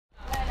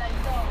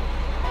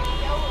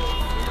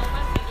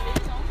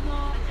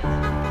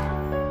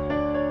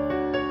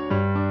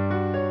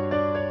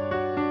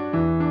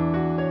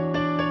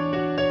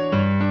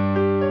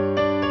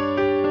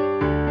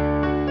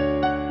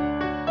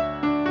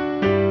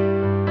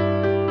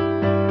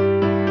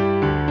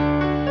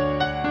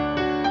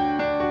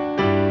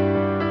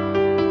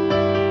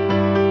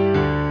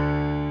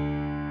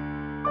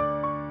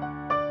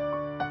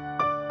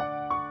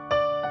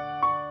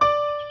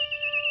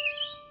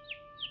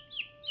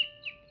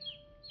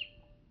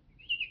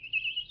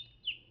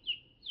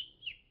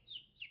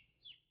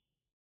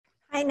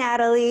Hi,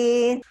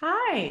 Natalie.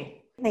 Hi.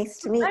 Nice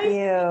to meet Nice to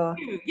you.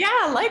 meet you.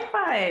 Yeah,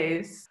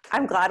 likewise.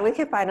 I'm glad we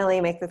could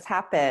finally make this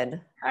happen.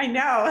 I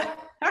know.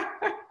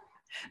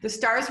 The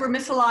stars were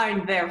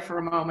misaligned there for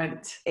a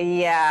moment.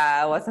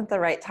 Yeah, it wasn't the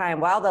right time.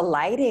 Wow, the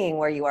lighting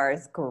where you are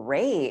is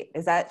great.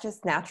 Is that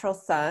just natural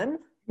sun?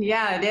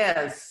 Yeah, it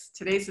is.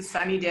 Today's a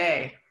sunny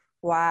day.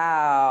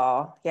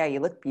 Wow. Yeah,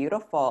 you look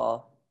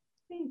beautiful.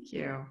 Thank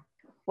you.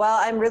 Well,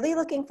 I'm really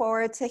looking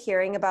forward to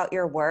hearing about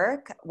your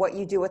work, what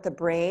you do with the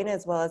brain,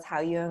 as well as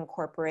how you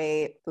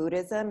incorporate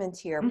Buddhism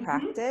into your hmm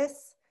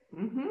practice.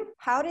 hmm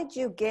How did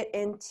you get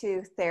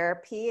into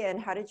therapy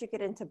and how did you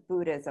get into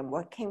Buddhism?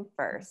 What came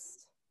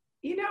first?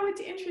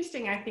 It's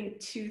interesting. I think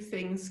two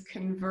things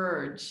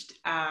converged.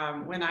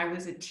 When I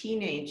was a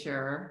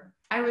teenager,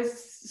 I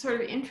was sort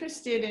of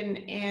interested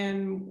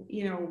in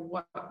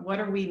what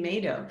are we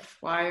made of?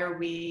 Why are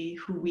we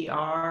who we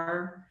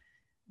are?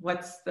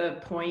 What's the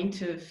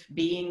point of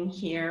being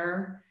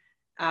here?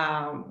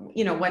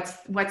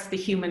 What's the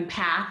human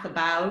path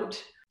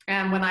about?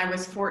 And when I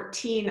was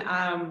 14,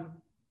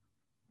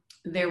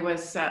 there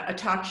was a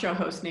talk show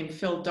host named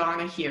Phil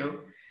Donahue,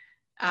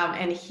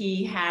 and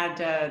he had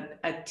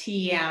a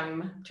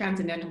TM,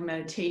 Transcendental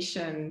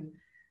Meditation.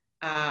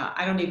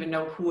 I don't even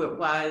know who it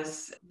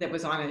was that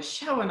was on his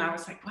show. And I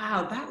was like,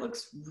 wow, that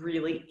looks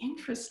really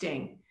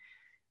interesting.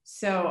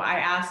 So I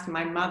asked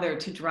my mother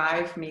to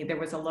drive me. There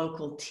was a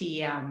local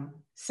TM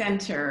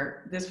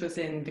center. This was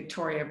in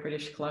Victoria,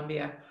 British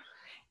Columbia.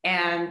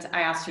 And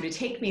I asked her to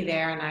take me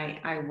there. And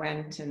I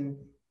went and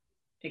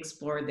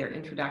explored their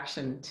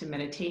introduction to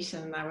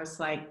meditation. And I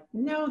was like,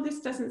 no, this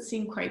doesn't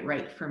seem quite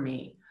right for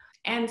me.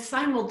 And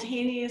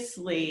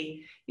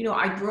simultaneously,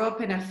 I grew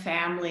up in a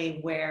family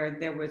where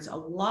there was a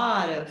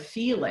lot of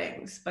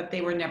feelings, but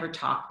they were never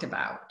talked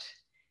about.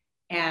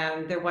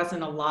 And there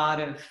wasn't a lot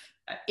of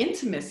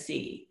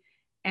intimacy.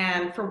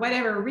 And for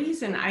whatever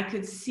reason, I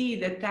could see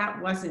that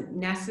that wasn't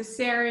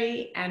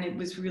necessary. And it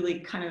was really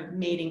kind of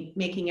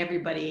making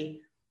everybody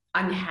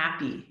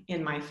unhappy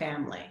in my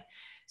family.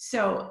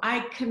 So I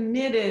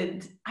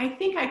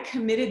think I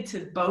committed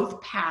to both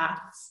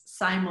paths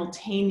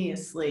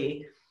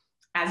simultaneously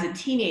as a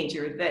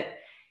teenager, that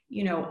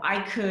I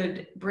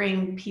could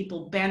bring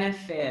people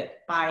benefit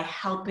by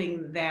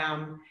helping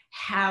them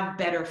have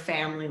better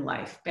family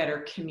life,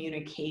 better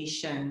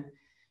communication,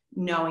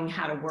 knowing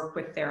how to work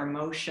with their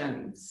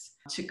emotions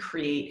to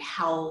create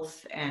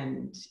health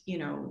and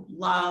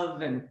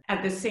love, and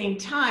at the same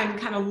time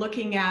kind of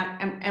looking at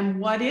and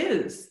what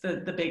is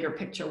the bigger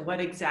picture.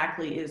 What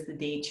exactly is the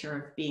nature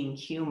of being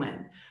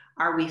human?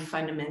 Are we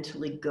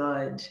fundamentally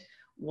good?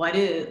 What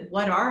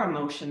are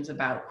emotions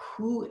about?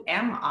 Who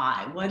am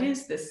I? What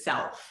is the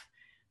self?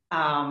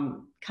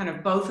 Kind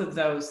of both of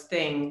those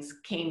things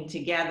came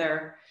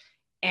together.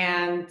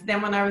 And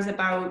then when I was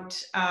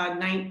about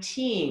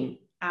 19,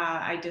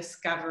 I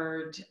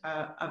discovered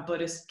a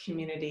Buddhist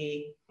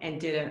community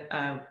and did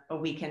a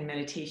weekend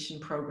meditation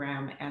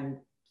program, and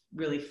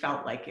really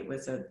felt like it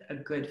was a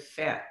good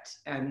fit.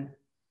 And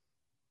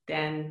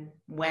then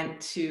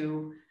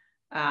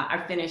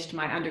I finished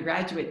my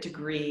undergraduate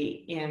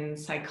degree in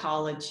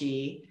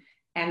psychology,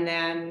 and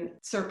then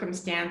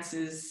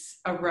circumstances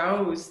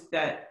arose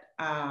that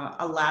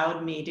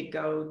allowed me to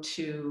go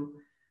to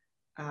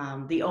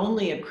the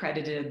only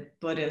accredited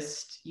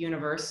Buddhist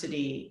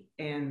university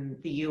in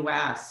the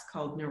US,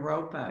 called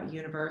Naropa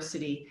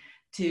University,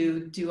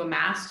 to do a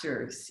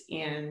master's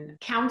in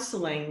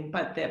counseling,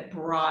 but that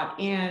brought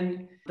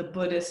in the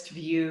Buddhist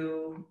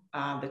view,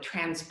 the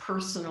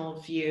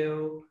transpersonal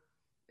view.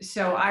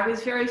 So I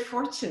was very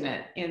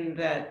fortunate in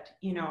that,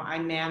 I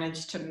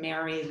managed to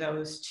marry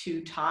those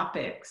two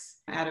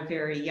topics at a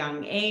very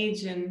young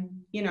age. And,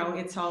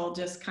 it's all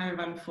just kind of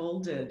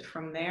unfolded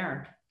from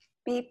there.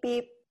 Beep,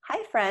 beep.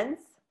 Hi, friends.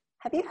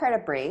 Have you heard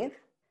of Brave?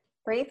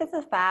 Brave is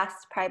a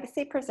fast,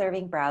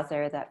 privacy-preserving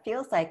browser that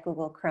feels like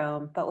Google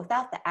Chrome, but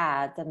without the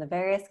ads and the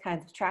various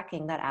kinds of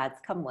tracking that ads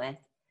come with.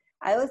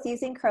 I was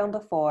using Chrome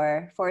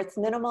before for its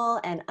minimal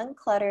and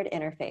uncluttered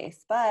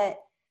interface, but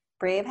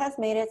Brave has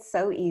made it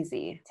so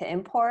easy to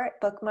import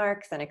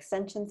bookmarks and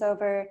extensions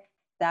over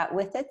that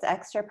with its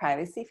extra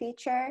privacy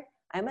feature,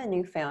 I'm a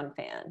newfound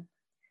fan.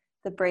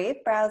 The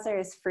Brave browser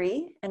is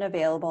free and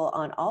available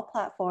on all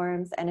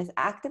platforms and is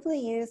actively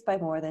used by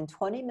more than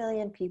 20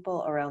 million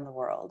people around the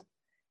world.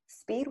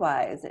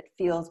 Speed-wise, it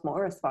feels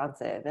more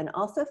responsive and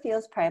also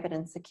feels private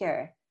and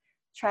secure.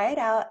 Try it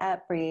out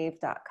at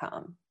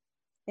brave.com.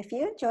 If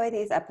you enjoy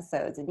these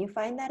episodes and you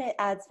find that it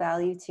adds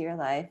value to your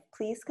life,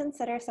 please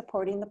consider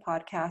supporting the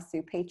podcast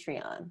through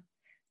Patreon.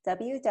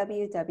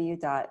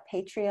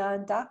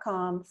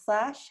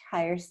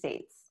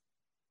 www.patreon.com/higherstates.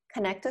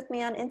 Connect with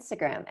me on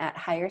Instagram at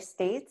Higher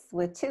States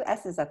with 2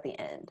 S's at the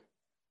end.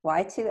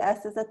 Why 2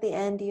 S's at the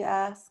end, you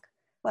ask?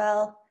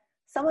 Well,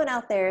 someone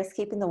out there is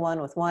keeping the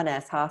one with 1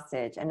 S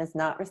hostage and has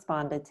not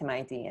responded to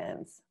my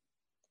DMs.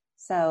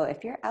 So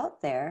if you're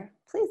out there,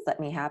 please let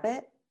me have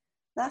it.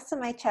 Last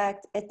time I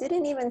checked, it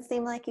didn't even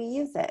seem like you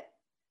use it.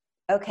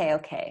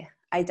 Okay,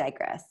 I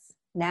digress.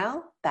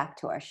 Now, back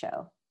to our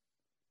show.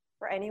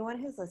 For anyone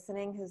who's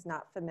listening who's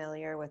not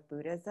familiar with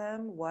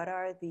Buddhism, what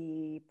are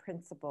the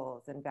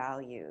principles and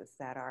values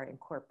that are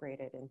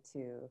incorporated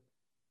into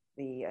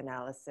the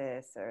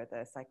analysis or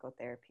the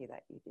psychotherapy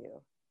that you do?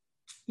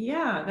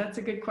 Yeah, that's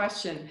a good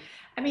question.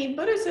 I mean,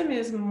 Buddhism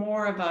is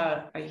more of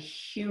a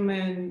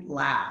human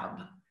lab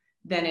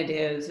than it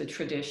is a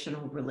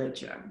traditional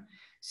religion.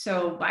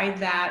 So by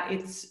that,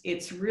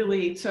 it's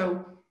really,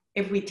 so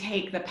if we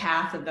take the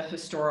path of the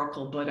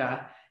historical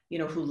Buddha,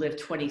 who lived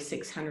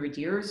 2,600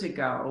 years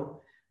ago,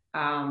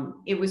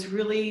 it was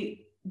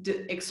really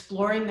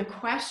exploring the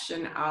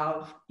question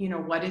of,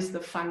 what is the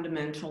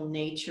fundamental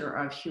nature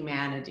of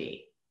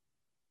humanity?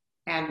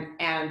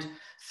 And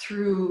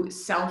through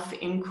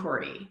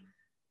self-inquiry,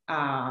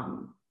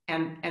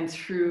 and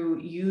through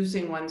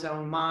using one's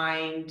own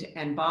mind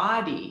and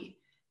body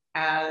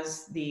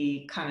as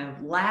the kind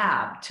of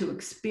lab to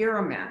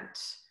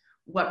experiment,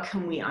 what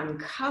can we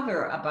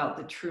uncover about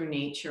the true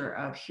nature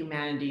of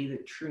humanity,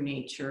 the true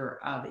nature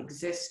of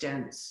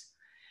existence?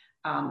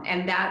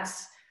 And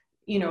that's,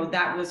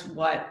 that was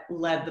what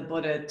led the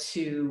Buddha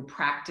to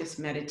practice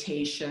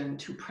meditation,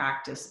 to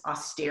practice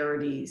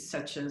austerities,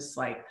 such as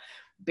like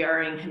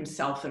burying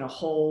himself in a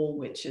hole,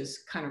 which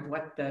is kind of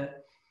what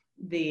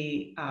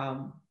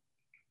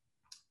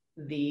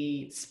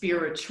the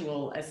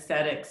spiritual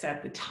ascetics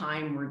at the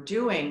time were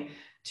doing,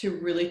 to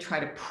really try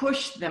to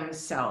push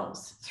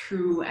themselves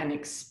through an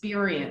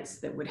experience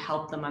that would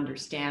help them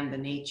understand the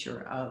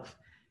nature of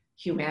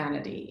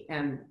humanity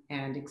and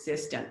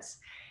existence.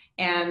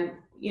 And,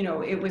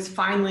 it was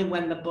finally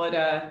when the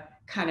Buddha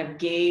kind of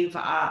gave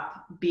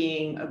up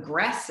being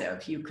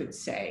aggressive, you could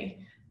say,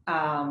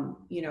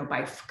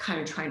 by kind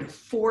of trying to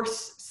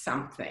force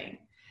something.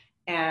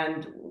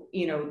 And,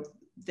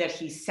 that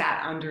he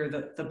sat under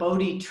the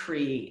Bodhi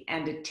tree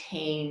and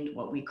attained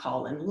what we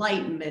call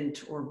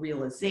enlightenment or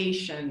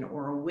realization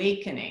or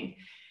awakening.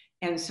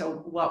 And so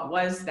what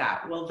was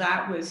that? Well,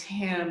 that was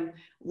him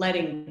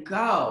letting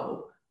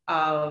go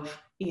of,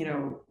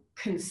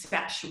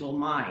 conceptual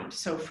mind.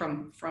 So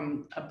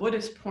from a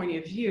Buddhist point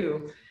of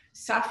view,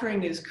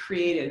 suffering is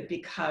created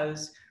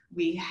because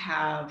we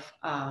have,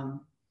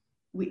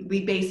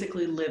 we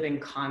basically live in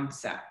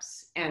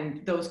concepts,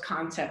 and those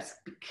concepts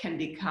can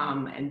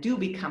become and do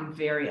become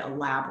very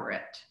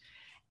elaborate,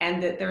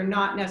 and that they're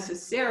not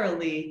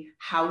necessarily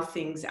how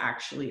things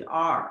actually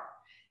are.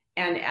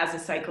 And as a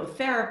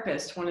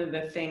psychotherapist, one of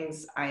the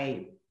things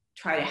I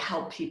try to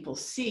help people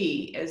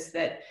see is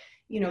that,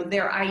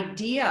 their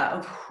idea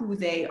of who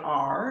they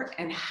are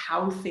and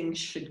how things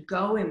should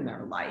go in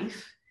their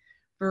life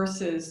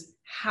versus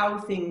how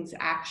things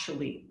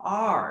actually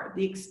are,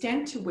 the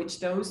extent to which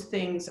those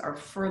things are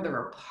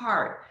further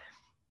apart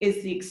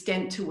is the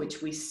extent to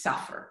which we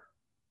suffer.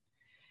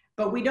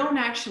 But we don't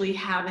actually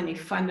have any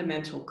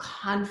fundamental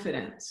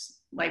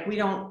confidence. Like, we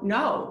don't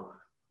know,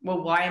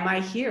 well, why am I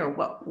here?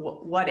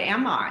 What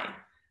am I?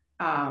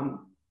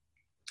 Am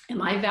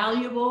I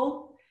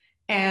valuable?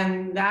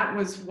 And that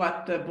was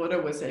what the Buddha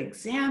was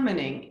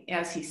examining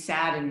as he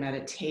sat in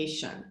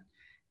meditation.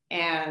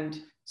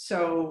 And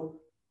so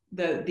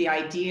the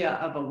idea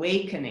of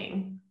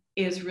awakening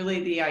is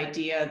really the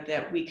idea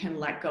that we can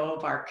let go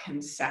of our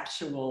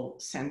conceptual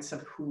sense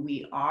of who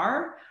we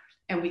are,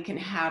 and we can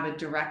have a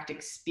direct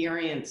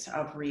experience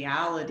of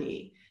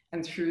reality.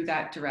 And through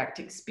that direct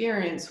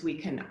experience, we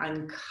can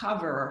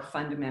uncover our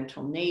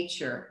fundamental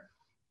nature.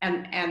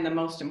 And the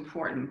most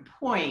important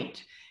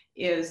point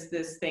is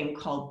this thing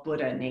called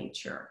Buddha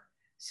nature.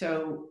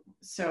 So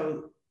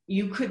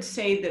you could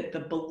say that the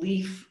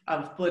belief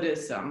of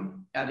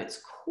Buddhism at its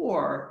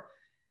core,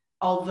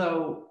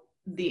 although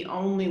the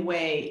only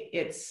way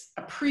it's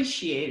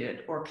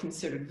appreciated or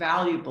considered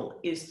valuable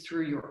is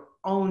through your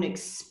own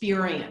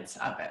experience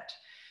of it.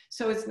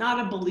 So it's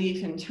not a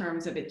belief in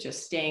terms of it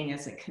just staying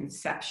as a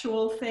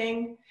conceptual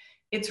thing.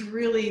 It's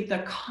really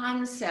the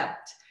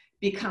concept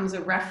becomes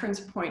a reference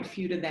point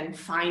for you to then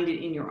find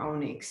it in your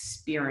own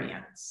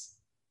experience.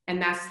 And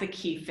that's the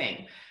key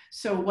thing.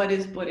 So what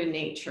is Buddha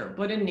nature?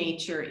 Buddha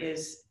nature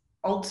is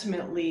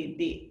ultimately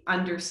the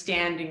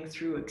understanding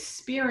through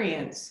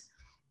experience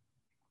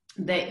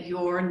that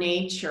your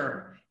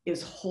nature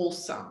is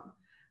wholesome,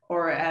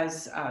 or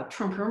as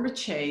Trungpa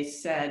Rinpoche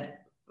said,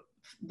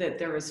 that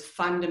there is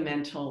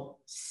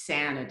fundamental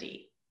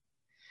sanity.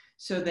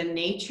 So the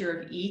nature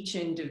of each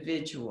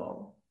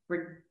individual,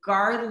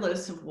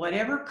 regardless of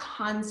whatever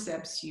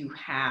concepts you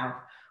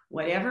have,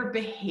 whatever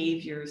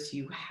behaviors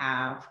you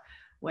have,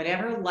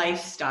 whatever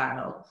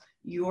lifestyle,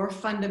 your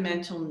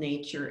fundamental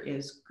nature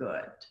is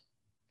good.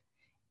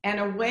 And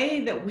a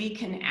way that we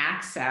can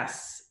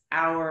access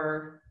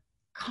our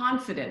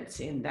confidence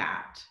in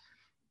that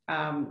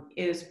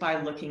is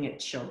by looking at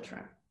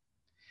children.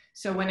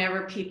 So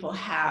whenever people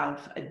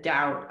have a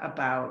doubt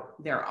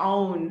about their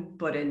own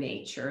Buddha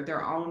nature,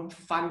 their own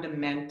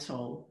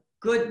fundamental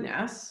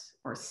goodness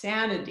or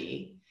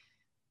sanity,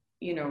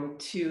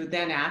 to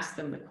then ask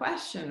them the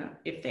question,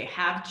 if they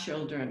have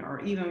children, or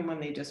even when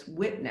they just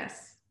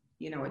witness,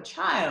 a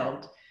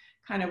child,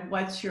 kind of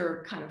what's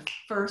your kind of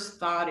first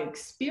thought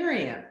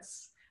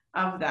experience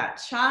of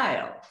that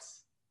child?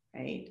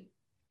 right?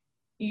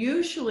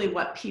 Usually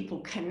what people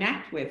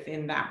connect with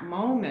in that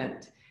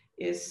moment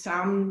is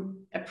some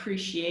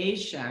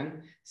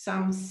appreciation,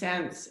 some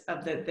sense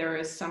of that there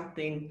is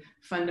something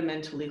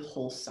fundamentally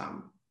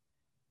wholesome,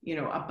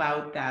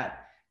 about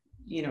that,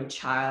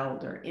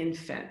 child or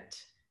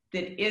infant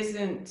that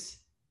isn't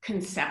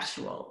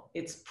conceptual,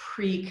 it's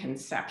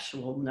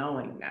pre-conceptual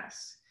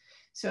knowingness.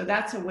 So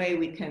that's a way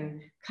we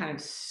can kind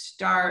of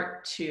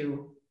start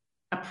to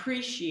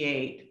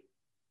appreciate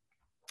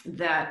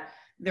that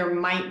there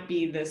might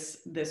be this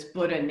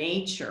Buddha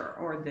nature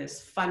or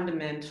this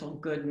fundamental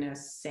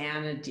goodness,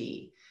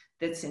 sanity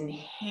that's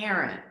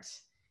inherent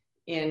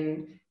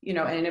in,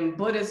 and in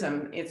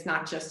Buddhism, it's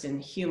not just in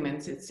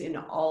humans, it's in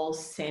all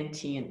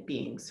sentient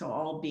beings. So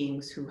all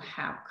beings who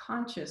have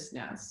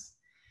consciousness,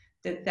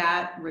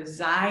 that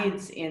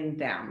resides in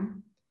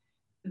them,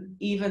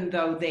 even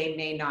though they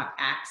may not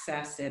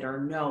access it or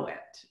know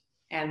it.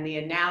 And the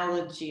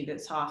analogy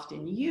that's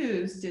often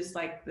used is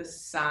like the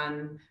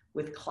sun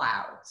with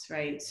clouds,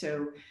 right?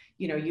 So,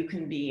 you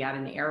can be at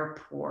an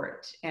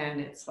airport and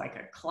it's like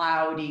a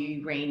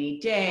cloudy, rainy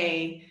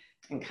day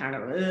and kind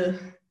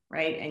of,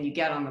 right? And you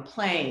get on the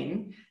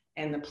plane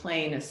and the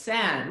plane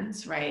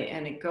ascends, right?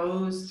 And it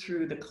goes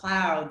through the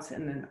clouds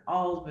and then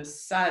all of a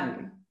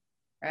sudden,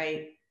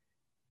 right?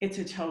 It's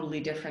a totally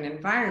different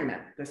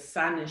environment. The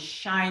sun is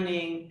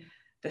shining,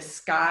 the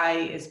sky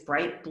is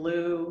bright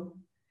blue.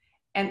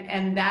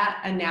 And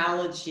that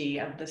analogy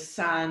of the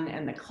sun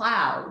and the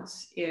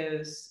clouds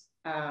is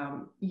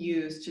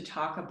used to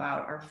talk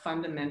about our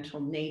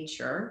fundamental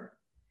nature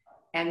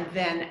and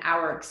then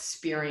our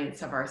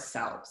experience of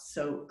ourselves.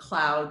 So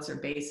clouds are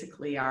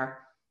basically our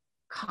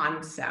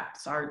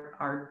concepts,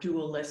 our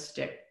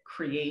dualistic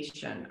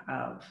creation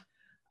of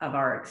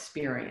our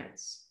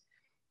experience.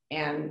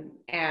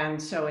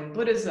 And so in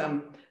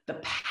Buddhism, the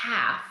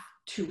path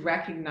to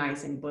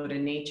recognizing Buddha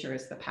nature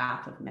is the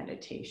path of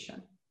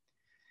meditation.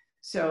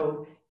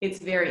 So it's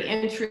very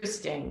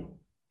interesting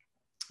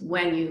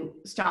when you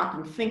stop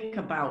and think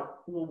about,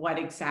 well, what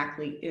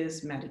exactly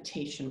is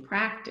meditation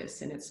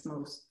practice in its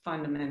most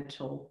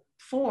fundamental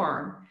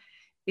form?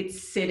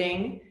 It's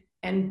sitting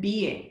and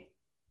being,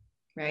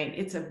 right?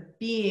 It's a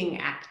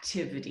being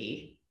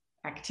activity,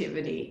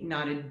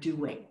 not a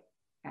doing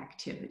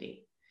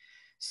activity.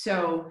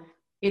 So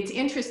it's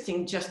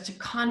interesting just to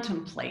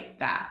contemplate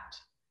that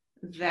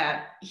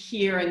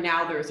here and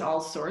now there's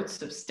all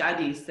sorts of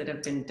studies that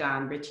have been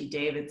done. Richie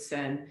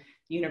Davidson,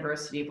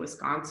 University of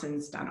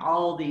Wisconsin's done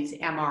all these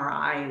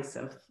MRIs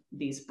of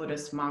these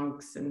Buddhist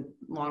monks and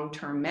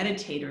long-term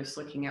meditators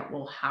looking at,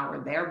 well, how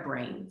are their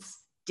brains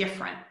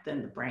different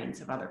than the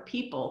brains of other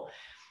people?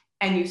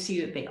 And you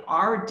see that they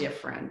are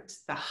different.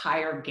 The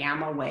higher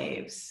gamma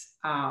waves,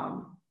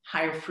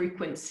 higher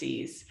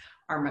frequencies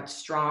are much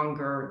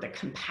stronger. The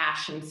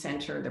compassion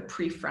center, the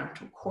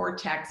prefrontal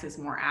cortex is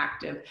more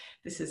active.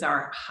 This is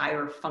our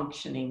higher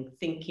functioning,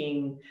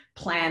 thinking,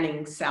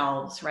 planning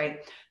selves, right?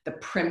 The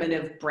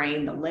primitive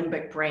brain, the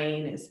limbic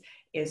brain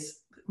is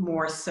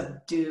more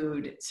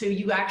subdued. So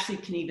you actually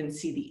can even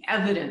see the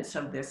evidence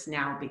of this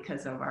now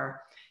because of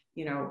our,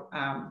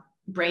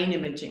 brain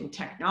imaging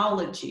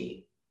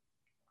technology.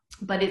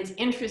 But it's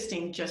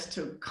interesting just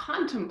to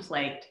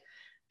contemplate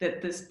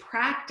that this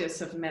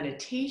practice of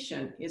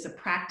meditation is a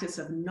practice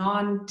of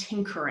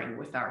non-tinkering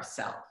with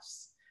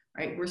ourselves,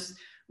 right?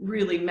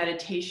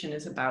 Meditation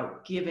is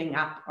about giving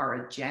up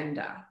our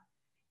agenda.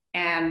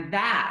 And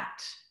that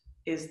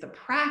is the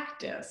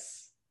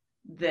practice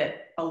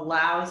that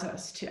allows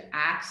us to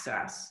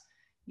access,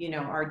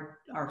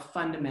 our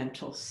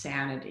fundamental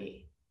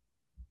sanity.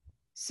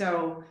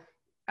 So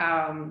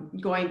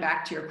going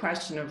back to your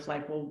question of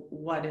like, well,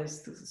 what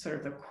is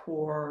the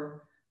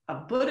core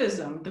of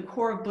Buddhism? The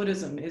core of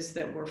Buddhism is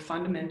that we're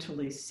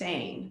fundamentally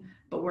sane,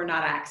 but we're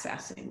not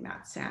accessing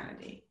that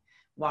sanity.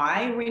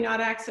 Why are we not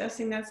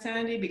accessing that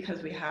sanity?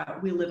 Because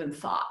we live in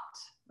thought,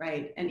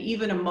 right? And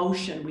even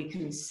emotion, we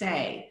can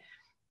say,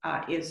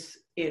 is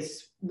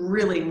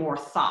really more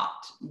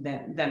thought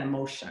than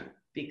emotion,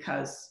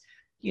 because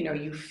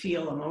you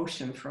feel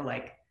emotion for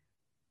like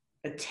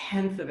a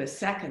tenth of a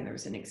second.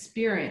 There's an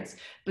experience,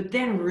 but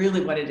then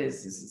really what it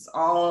is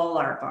all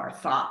our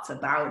thoughts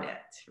about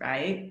it,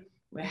 right?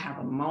 We have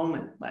a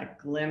moment, like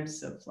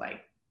glimpse of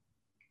like,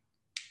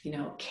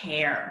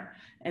 care.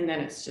 And then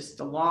it's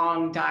just a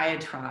long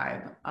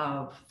diatribe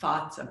of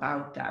thoughts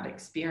about that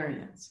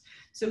experience.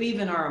 So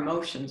even our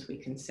emotions, we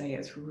can say,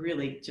 is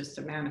really just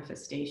a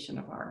manifestation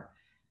of our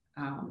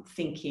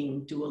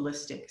thinking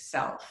dualistic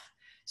self.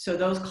 So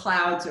those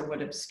clouds are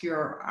what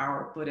obscure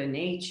our Buddha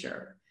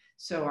nature.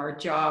 So our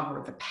job,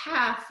 or the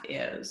path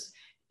is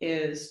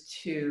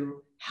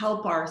to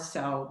help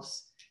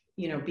ourselves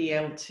be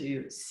able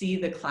to see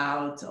the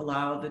clouds,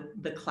 allow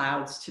the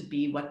clouds to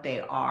be what they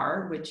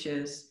are, which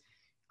is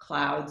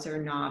clouds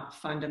are not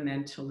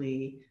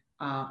fundamentally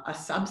a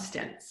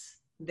substance.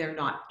 They're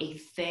not a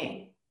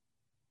thing,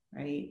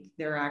 right?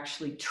 They're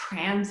actually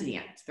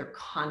transient. They're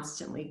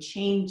constantly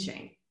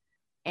changing.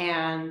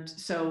 And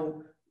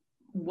so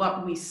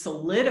what we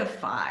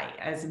solidify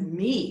as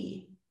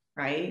me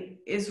right,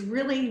 is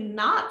really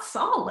not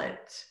solid,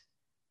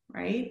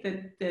 right?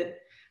 That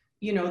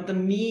the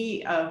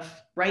me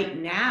of right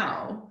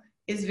now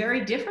is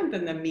very different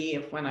than the me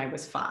of when I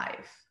was 5,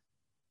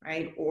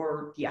 right?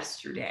 Or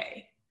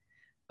yesterday.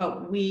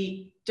 But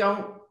we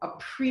don't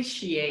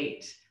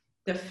appreciate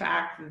the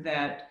fact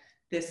that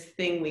this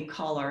thing we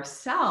call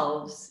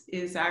ourselves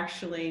is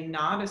actually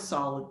not a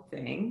solid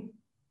thing.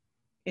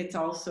 It's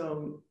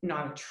also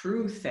not a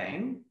true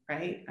thing,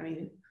 right? I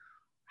mean,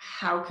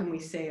 how can we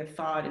say a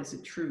thought is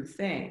a true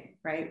thing,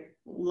 right?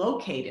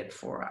 Locate it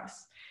for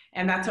us.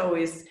 And that's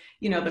always,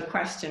 the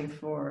question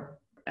for,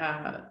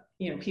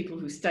 people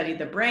who study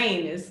the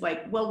brain is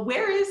like, well,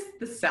 where is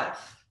the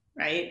self,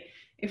 right?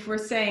 If we're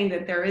saying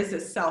that there is a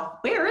self,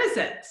 where is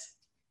it,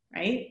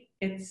 right?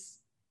 Is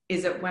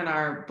it when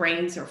our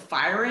brains are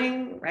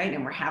firing, right?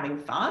 And we're having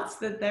thoughts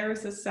that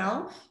there's a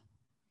self?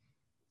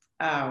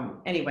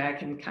 Anyway, I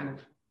can kind of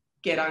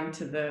get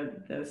onto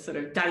the sort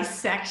of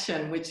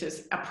dissection, which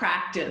is a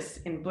practice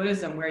in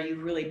Buddhism where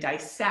you really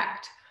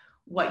dissect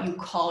what you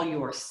call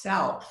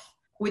yourself,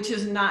 which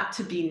is not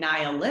to be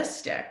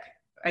nihilistic.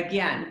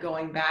 Again,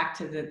 going back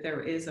to that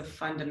there is a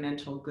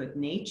fundamental good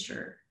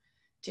nature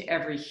to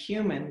every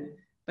human,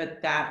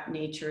 but that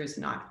nature is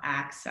not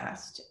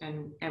accessed,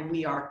 and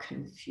we are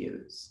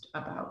confused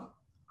about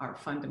our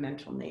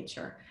fundamental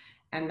nature.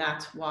 And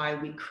that's why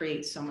we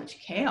create so much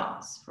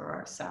chaos for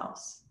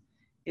ourselves,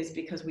 is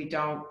because we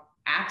don't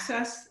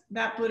access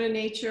that Buddha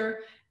nature.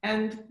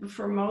 And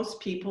for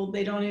most people,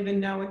 they don't even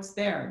know it's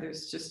there.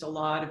 There's just a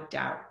lot of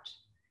doubt.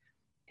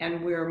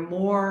 And we're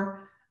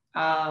more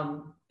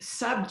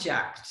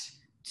subject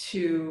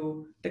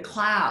to the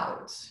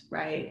clouds,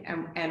 right?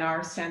 And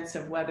our sense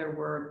of whether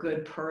we're a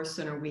good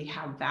person or we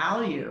have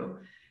value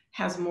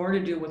has more to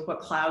do with what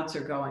clouds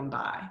are going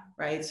by,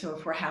 right? So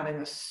if we're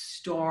having a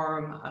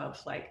storm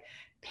of like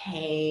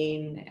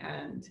pain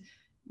and,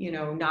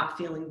 not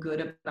feeling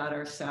good about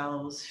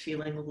ourselves,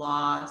 feeling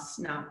lost,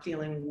 not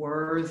feeling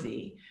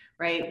worthy,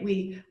 right?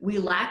 We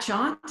latch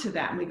on to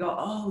that and we go,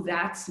 oh,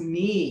 that's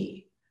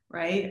me,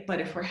 right?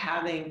 But if we're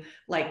having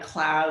like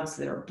clouds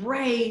that are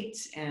bright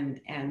and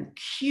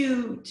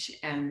cute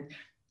and,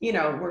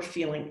 we're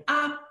feeling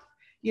up,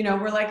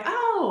 we're like,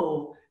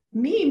 oh,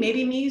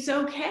 maybe me's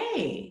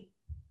okay.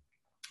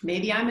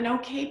 Maybe I'm an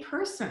okay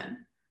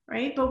person,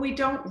 right? But we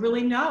don't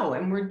really know.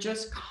 And we're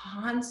just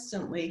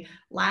constantly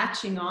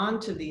latching on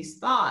to these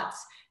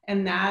thoughts.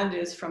 And that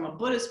is, from a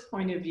Buddhist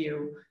point of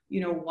view,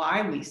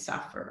 why we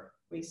suffer.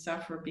 We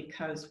suffer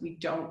because we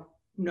don't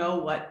know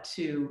what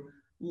to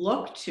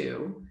look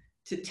to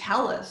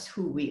tell us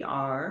who we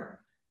are.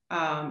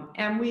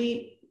 And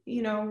we,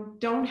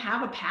 don't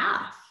have a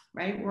path,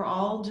 right? We're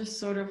all just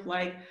sort of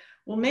like,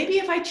 well, maybe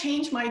if I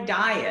change my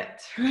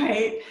diet,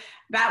 right,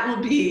 that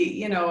will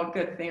be, a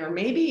good thing. Or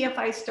maybe if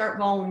I start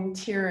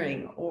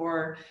volunteering,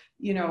 or,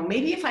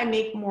 maybe if I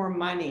make more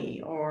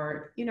money,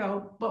 or,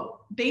 but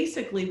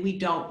basically we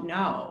don't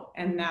know.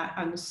 And that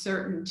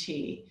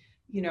uncertainty,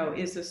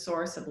 is a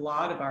source of a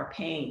lot of our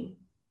pain.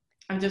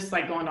 I'm just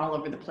like going all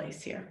over the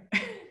place here.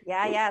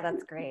 Yeah,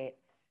 that's great.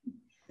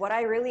 What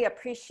I really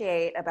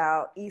appreciate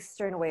about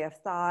Eastern way of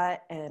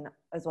thought, and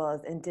as well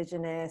as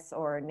indigenous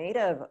or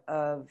native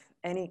of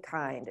any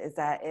kind, is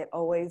that it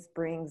always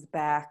brings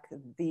back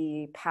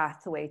the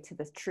pathway to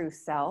the true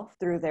self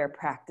through their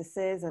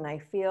practices. And I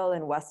feel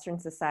in Western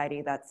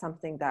society, that's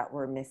something that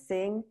we're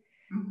missing.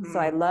 Mm-hmm. So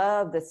I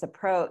love this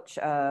approach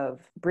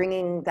of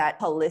bringing that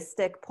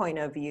holistic point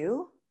of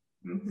view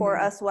mm-hmm. for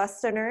us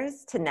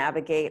Westerners to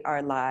navigate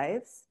our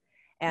lives.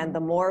 And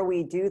the more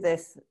we do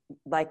this,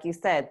 like you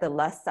said, the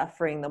less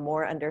suffering, the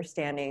more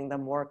understanding, the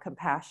more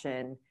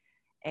compassion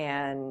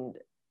and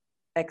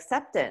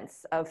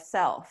acceptance of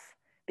self.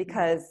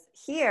 Because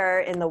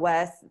here in the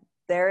West,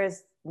 there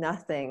is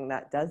nothing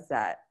that does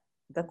that.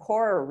 The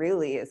core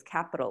really is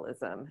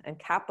capitalism. And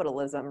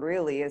capitalism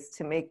really is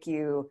to make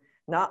you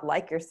not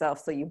like yourself,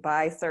 so you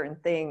buy certain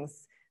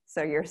things,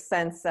 so your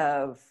sense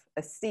of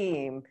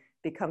esteem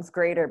becomes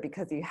greater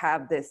because you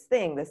have this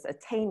thing, this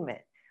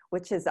attainment,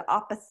 which is the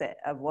opposite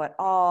of what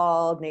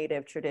all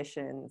native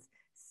traditions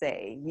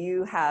say.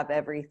 You have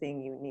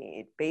everything you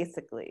need,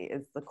 basically,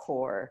 is the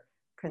core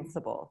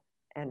principle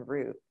and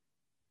root.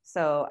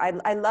 So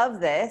I love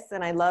this,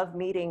 and I love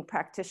meeting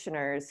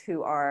practitioners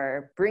who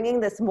are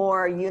bringing this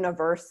more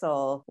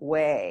universal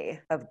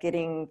way of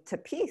getting to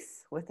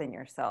peace within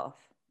yourself.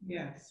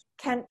 Yes.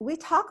 Can we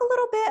talk a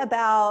little bit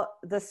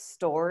about the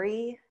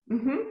story?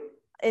 Mm-hmm.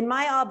 In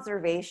my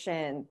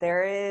observation,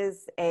 there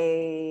is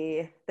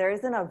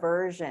an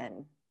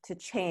aversion to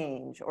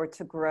change or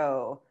to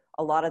grow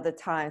a lot of the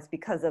times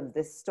because of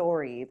this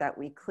story that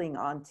we cling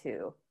on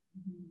to.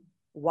 Mm-hmm.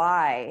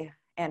 Why?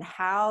 And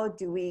how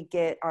do we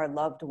get our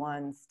loved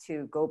ones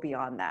to go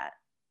beyond that?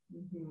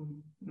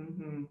 Mm-hmm.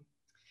 Mm-hmm.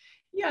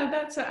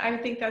 Yeah, I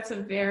think that's a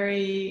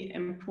very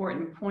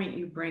important point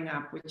you bring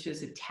up, which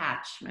is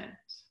attachment,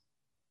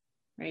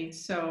 right?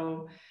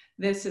 So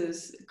this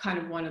is kind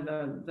of one of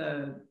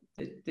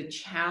the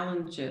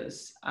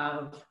challenges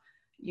of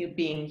you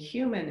being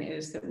human,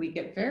 is that we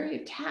get very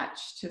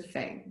attached to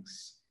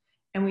things.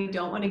 and we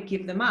don't want to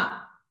give them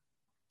up,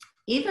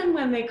 even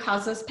when they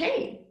cause us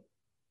pain,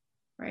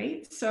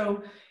 right?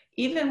 So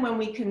even when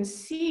we can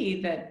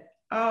see that,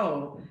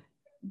 oh,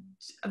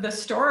 the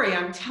story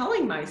I'm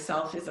telling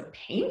myself is a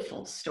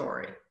painful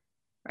story,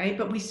 right?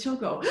 But we still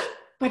go,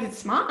 but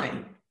it's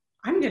mine.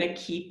 I'm going to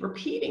keep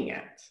repeating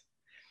it.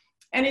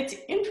 And it's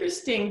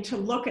interesting to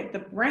look at the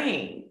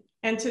brain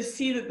and to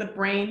see that the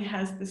brain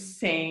has the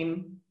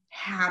same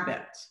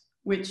habit,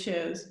 which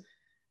is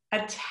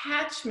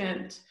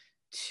attachment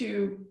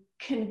to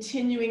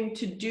continuing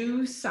to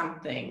do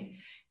something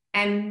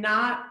and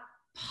not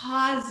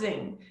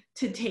pausing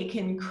to take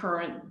in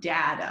current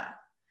data.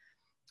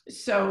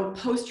 So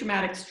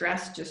post-traumatic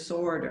stress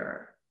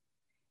disorder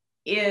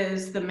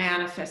is the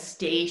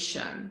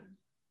manifestation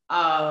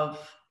of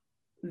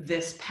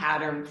this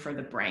pattern for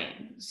the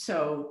brain.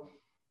 So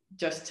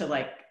just to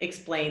like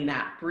explain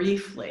that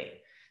briefly.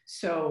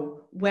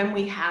 So when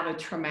we have a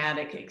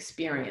traumatic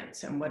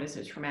experience, and what is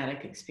a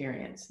traumatic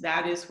experience?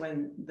 That is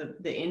when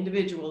the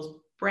individual's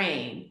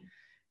brain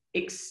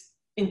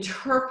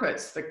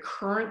interprets the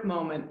current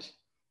moment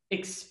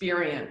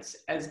experience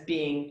as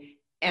being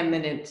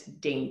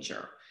imminent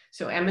danger.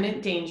 So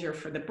imminent danger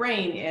for the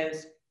brain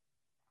is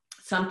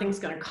something's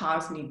going to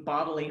cause me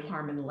bodily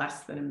harm in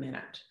less than a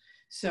minute.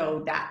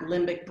 So that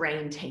limbic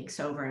brain takes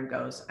over and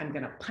goes, I'm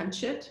going to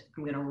punch it,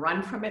 I'm going to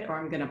run from it, or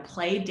I'm going to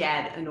play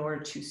dead in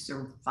order to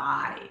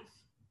survive.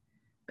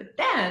 But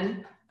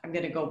then I'm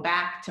going to go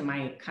back to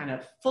my kind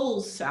of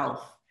full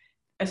self,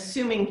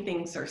 assuming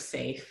things are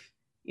safe,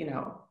 you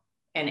know,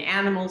 and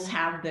animals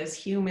have this,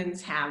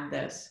 humans have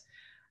this.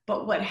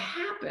 But what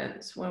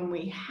happens when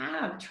we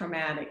have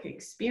traumatic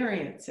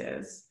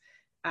experiences,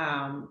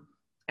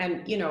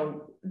 and, you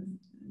know,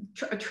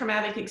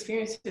 traumatic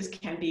experiences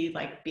can be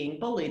like being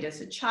bullied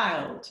as a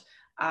child,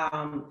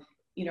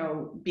 you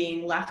know,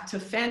 being left to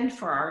fend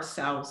for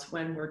ourselves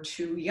when we're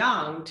too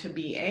young to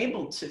be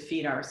able to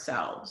feed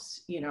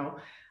ourselves. You know,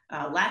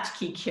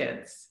 latchkey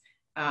kids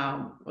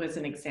was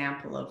an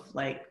example of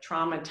like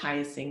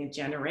traumatizing a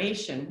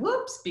generation,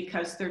 whoops,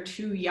 because they're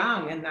too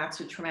young, and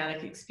that's a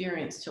traumatic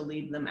experience to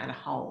leave them at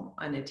home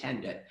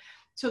unattended.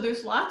 So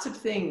there's lots of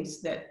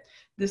things that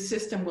the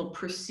system will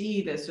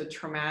perceive as a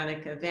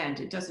traumatic event.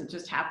 It doesn't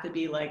just have to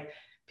be like,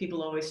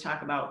 people always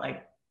talk about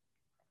like,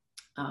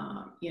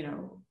 you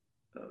know,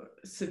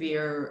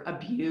 severe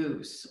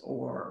abuse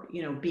or,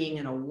 you know, being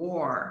in a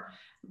war.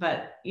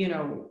 But, you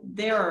know,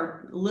 there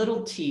are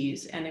little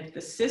t's, and if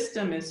the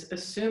system is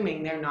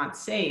assuming they're not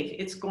safe,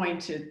 it's going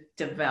to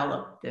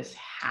develop this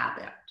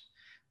habit,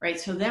 right?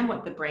 So then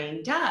what the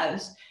brain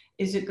does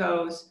is it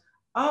goes,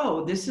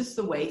 oh, this is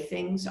the way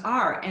things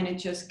are. And it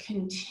just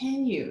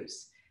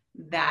continues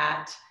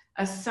that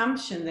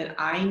assumption that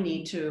I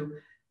need to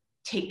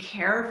take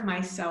care of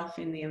myself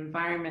in the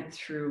environment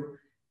through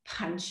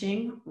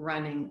punching,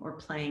 running, or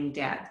playing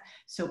dead.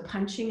 So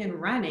punching and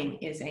running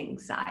is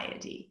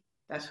anxiety.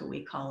 That's what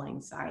we call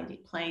anxiety.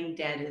 Playing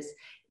dead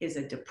is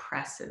a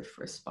depressive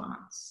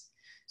response.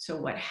 So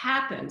what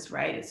happens,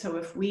 right? So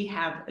if we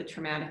have a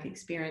traumatic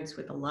experience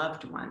with a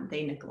loved one,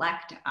 they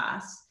neglect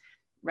us,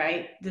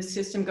 right? The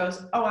system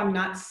goes, oh, I'm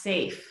not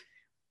safe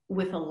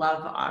with a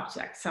love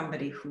object,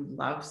 somebody who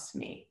loves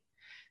me.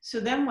 So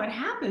then what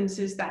happens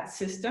is that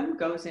system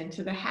goes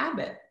into the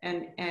habit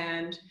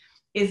and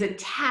is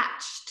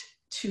attached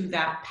to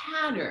that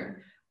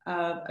pattern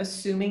of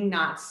assuming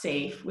not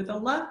safe with a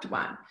loved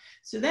one.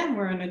 So then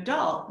we're an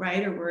adult,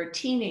 right? Or we're a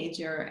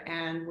teenager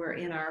and we're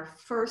in our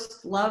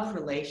first love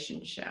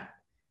relationship,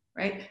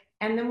 right?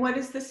 And then what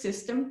does the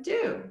system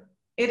do?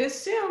 It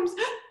assumes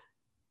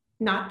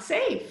not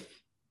safe,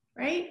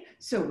 right?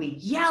 So we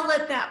yell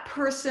at that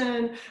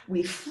person,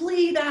 we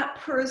flee that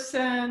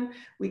person,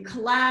 we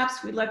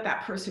collapse, we let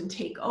that person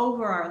take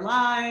over our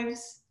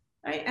lives,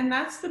 right? And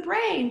that's the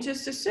brain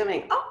just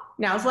assuming, oh,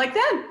 now's like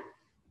then.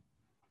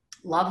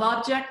 Love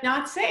object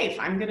not safe.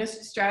 I'm going to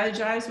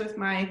strategize with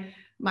my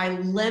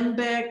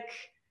limbic,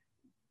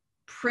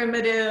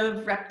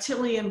 primitive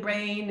reptilian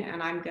brain,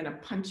 and I'm going to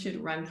punch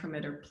it, run from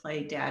it, or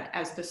play dead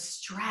as the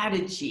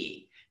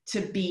strategy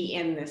to be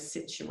in this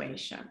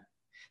situation.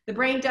 The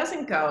brain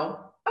doesn't go,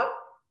 oh,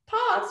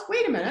 pause,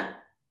 wait a minute,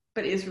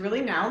 but is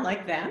really now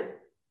like then?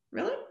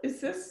 Really?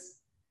 Is this,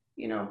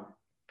 you know,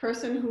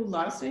 person who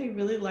loves me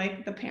really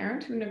like the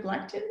parent who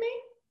neglected me?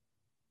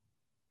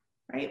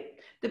 Right?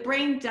 The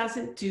brain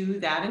doesn't do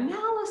that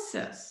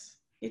analysis.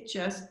 It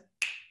just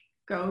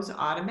goes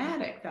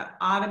automatic, that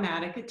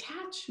automatic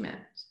attachment.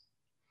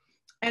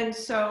 And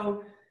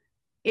so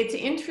it's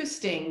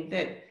interesting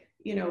that,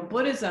 you know,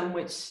 Buddhism,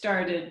 which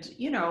started,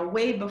 you know,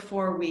 way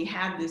before we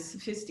had this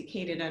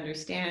sophisticated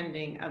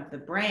understanding of the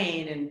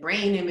brain and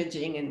brain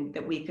imaging, and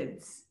that we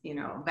could, you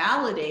know,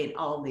 validate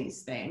all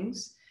these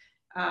things,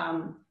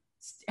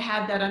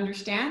 had that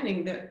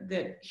understanding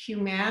that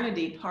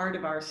humanity, part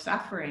of our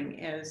suffering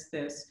is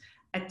this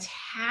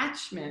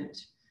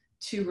attachment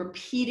to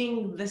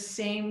repeating the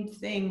same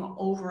thing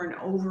over and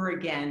over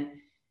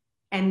again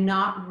and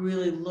not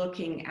really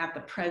looking at the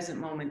present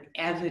moment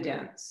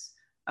evidence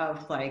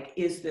of like,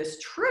 is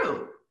this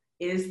true?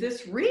 Is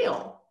this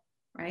real?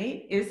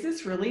 right? Is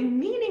this really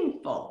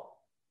meaningful?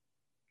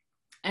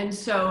 And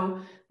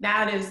so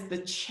that is the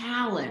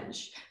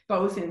challenge,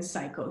 both in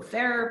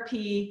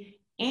psychotherapy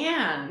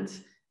and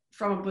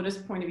from a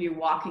Buddhist point of view,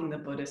 walking the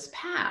Buddhist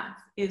path,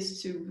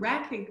 is to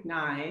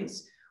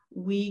recognize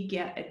we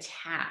get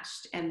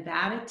attached, and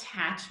that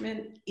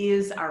attachment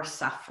is our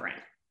suffering.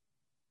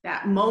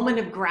 That moment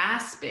of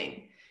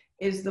grasping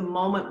is the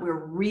moment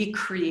we're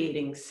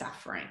recreating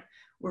suffering.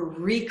 We're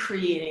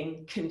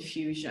recreating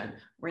confusion.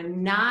 We're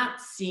not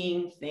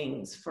seeing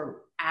things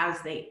for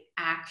as they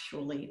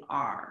actually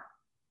are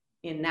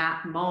in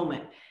that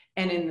moment.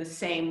 And in the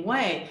same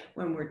way,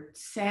 when we're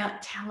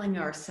telling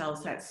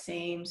ourselves that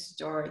same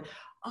story,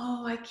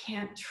 oh, I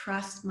can't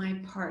trust my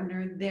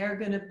partner. They're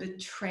going to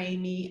betray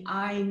me.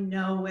 I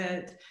know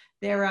it.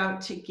 They're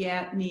out to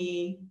get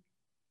me,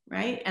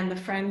 right? And the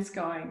friend's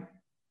going,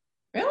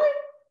 really?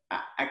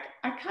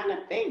 I kind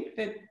of think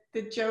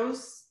that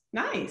Joe's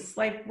nice.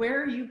 Like,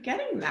 where are you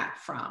getting that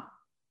from,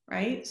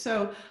 right?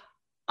 So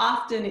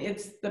often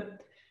it's the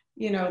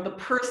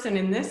person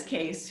in this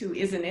case who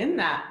isn't in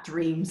that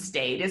dream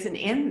state, isn't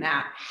in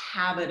that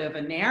habit of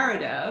a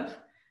narrative,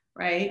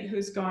 right?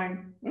 Who's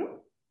going,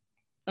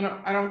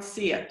 I don't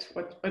see it.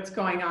 What's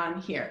going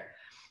on here?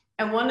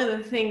 And one of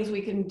the things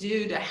we can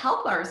do to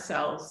help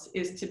ourselves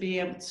is to be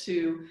able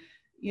to,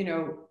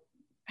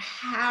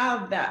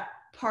 have that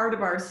part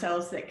of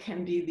ourselves that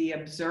can be the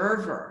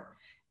observer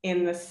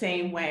in the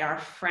same way our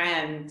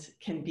friend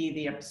can be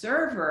the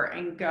observer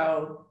and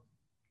go,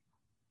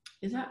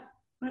 is that,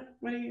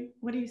 what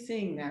are you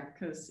seeing there?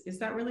 Because is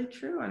that really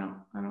true? I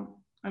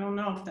don't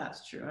know if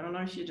that's true. I don't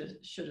know if you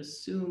just should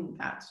assume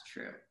that's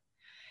true.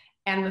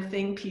 And the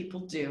thing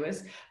people do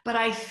is, but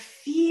I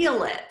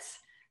feel it,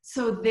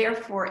 so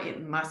therefore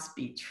it must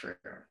be true.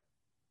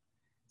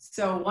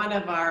 So one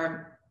of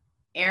our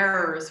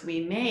errors we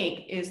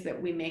make is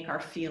that we make our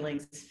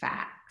feelings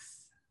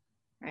facts,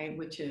 right?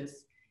 Which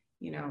is,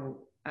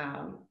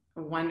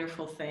 a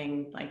wonderful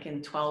thing. Like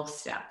in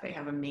 12-step, they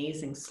have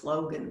amazing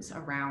slogans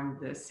around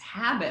this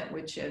habit,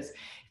 which is,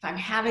 if I'm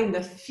having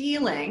the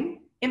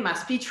feeling, it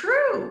must be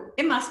true.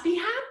 It must be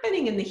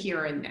happening in the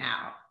here and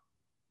now,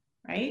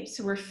 right?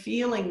 So we're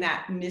feeling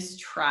that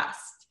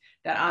mistrust,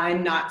 that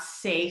I'm not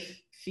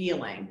safe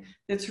feeling.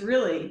 That's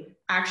really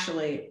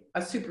actually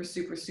a super,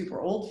 super,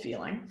 super old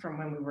feeling from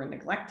when we were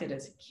neglected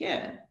as a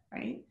kid,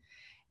 right?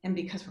 And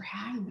because we're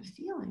having the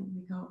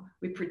feeling,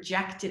 we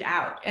project it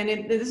out. And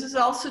this is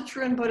also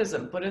true in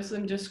Buddhism.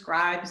 Buddhism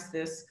describes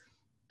this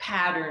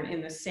pattern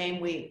in the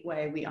same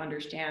way we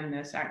understand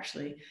this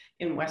actually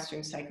in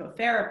Western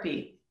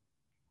psychotherapy,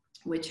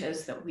 which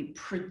is that we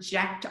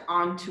project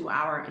onto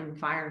our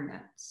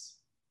environments,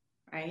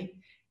 right?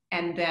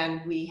 And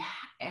then we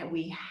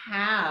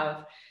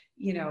have,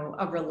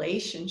 a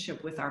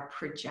relationship with our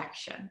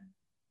projection,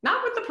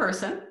 not with the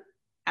person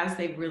as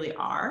they really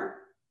are,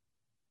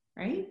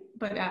 right?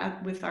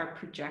 But with our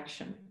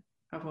projection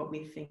of what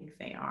we think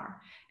they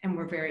are. And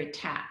we're very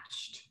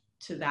attached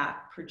to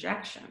that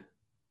projection.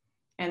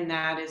 And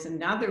that is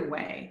another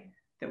way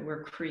that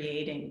we're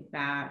creating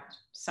that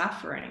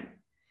suffering.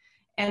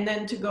 And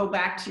then to go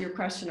back to your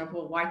question of,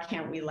 well, why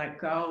can't we let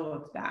go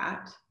of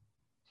that?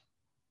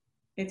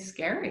 It's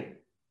scary.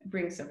 It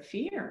brings up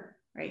fear,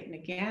 right? And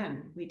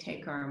again, we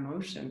take our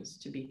emotions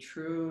to be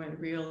true and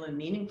real and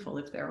meaningful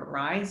if they're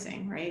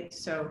arising, right?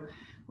 So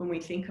when we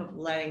think of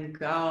letting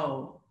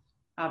go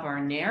of our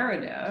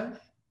narrative,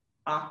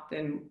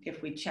 often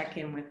if we check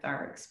in with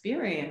our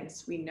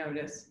experience, we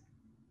notice,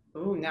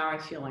 oh, now I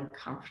feel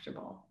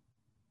uncomfortable.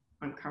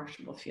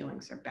 Uncomfortable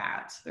feelings are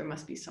bad. So there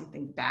must be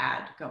something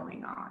bad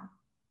going on.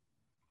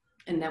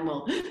 And then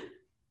we'll,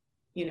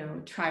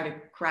 try to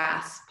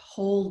grasp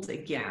hold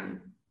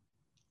again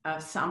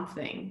of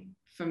something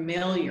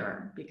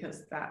familiar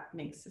because that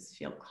makes us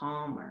feel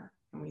calmer.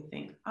 And we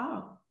think,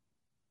 oh,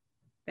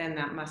 then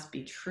that must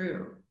be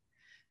true.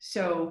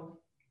 So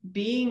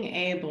being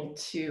able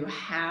to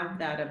have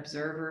that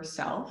observer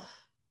self,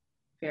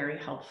 very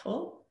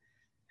helpful,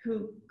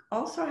 who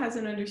also has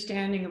an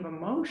understanding of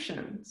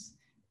emotions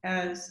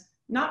as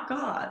not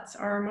gods.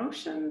 Our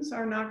emotions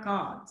are not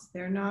gods.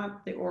 They're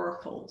not the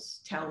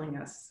oracles telling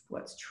us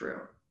what's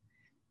true.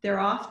 They're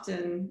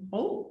often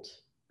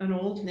an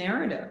old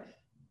narrative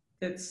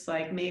that's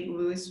like maybe it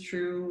was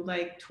true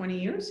like 20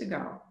 years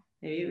ago.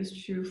 Maybe it was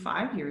true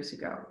 5 years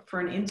ago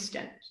for an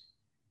instant,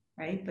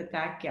 right? But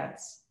that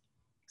gets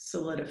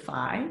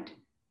solidified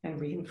and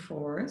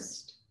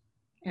reinforced,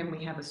 and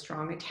we have a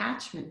strong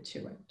attachment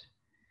to it.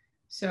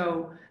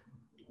 So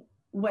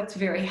what's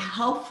very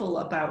helpful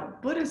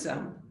about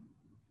Buddhism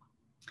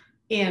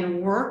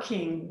in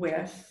working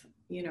with,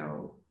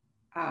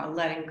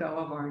 letting go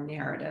of our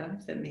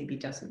narrative that maybe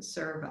doesn't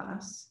serve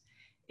us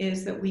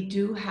is that we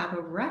do have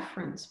a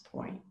reference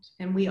point,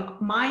 and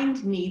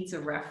mind needs a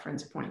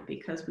reference point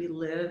because we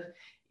live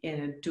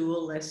in a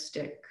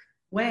dualistic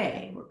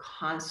way. We're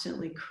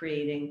constantly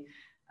creating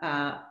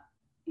an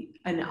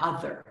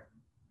other,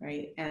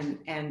 right?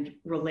 And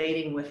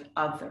relating with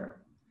other.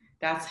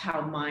 That's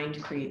how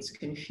mind creates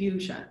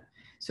confusion.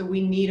 So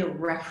we need a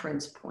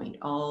reference point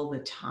all the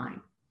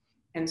time.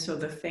 And so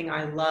the thing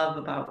I love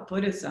about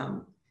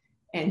Buddhism,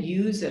 and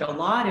use it a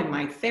lot in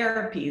my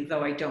therapy,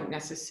 though I don't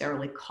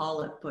necessarily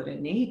call it Buddha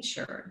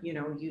nature,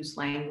 use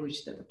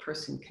language that the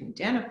person can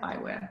identify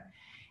with,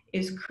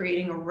 is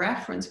creating a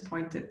reference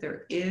point that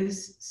there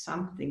is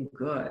something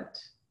good.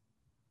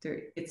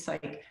 It's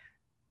like,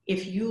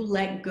 if you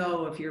let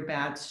go of your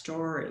bad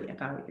story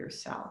about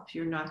yourself,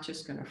 you're not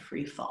just going to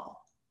free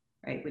fall,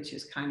 right? Which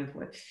is kind of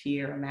what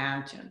fear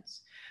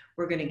imagines.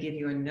 We're going to give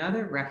you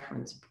another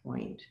reference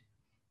point,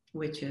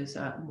 which is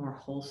a more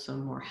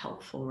wholesome, more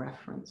helpful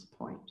reference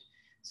point,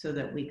 so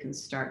that we can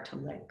start to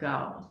let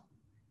go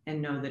and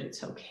know that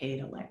it's okay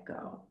to let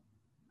go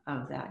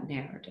of that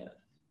narrative.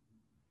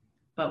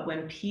 But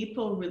when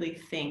people really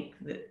think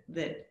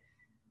that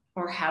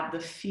or have the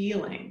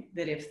feeling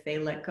that if they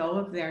let go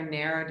of their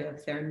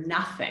narrative, they're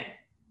nothing,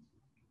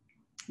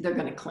 they're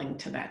going to cling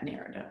to that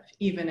narrative,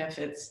 even if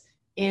it's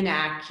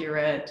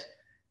inaccurate,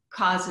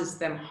 causes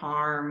them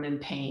harm and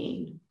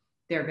pain.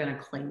 They're going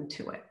to cling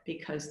to it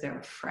because they're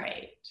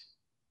afraid.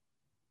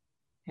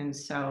 And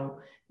so,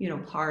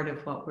 part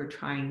of what we're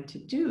trying to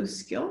do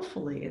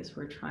skillfully is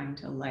we're trying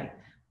to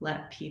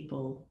let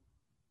people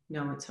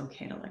know it's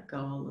okay to let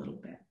go a little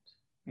bit,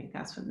 right?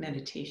 That's what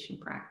meditation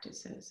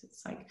practice is.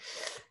 It's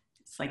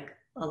like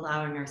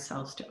allowing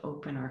ourselves to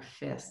open our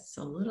fists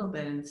a little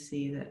bit and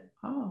see that,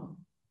 oh,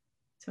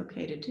 it's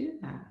okay to do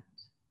that.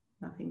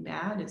 Nothing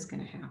bad is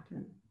going to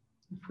happen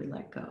if we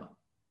let go.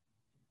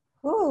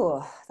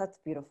 Ooh, that's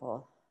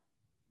beautiful.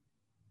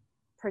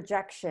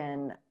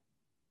 Projection.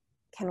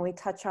 Can we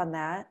touch on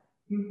that?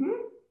 Mm-hmm.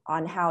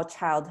 On how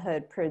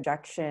childhood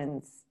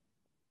projections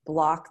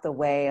block the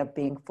way of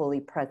being fully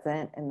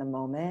present in the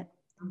moment?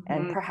 Mm-hmm.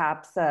 And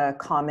perhaps a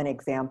common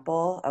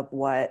example of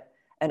what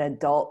an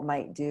adult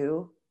might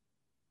do?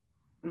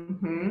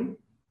 Mm-hmm.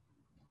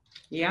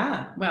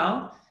 Yeah,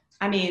 well,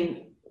 I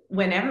mean,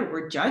 whenever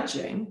we're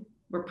judging,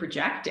 we're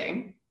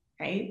projecting,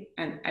 right?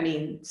 And I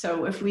mean,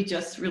 so if we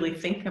just really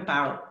think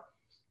about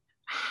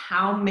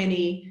how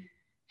many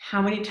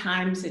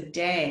times a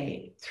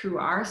day through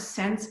our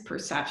sense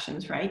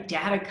perceptions, right?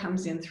 Data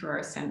comes in through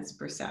our sense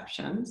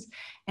perceptions,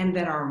 and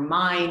then our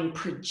mind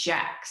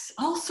projects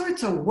all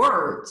sorts of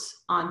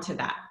words onto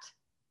that,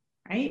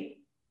 right?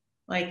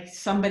 Like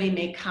somebody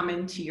may come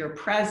into your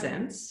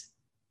presence,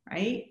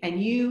 right?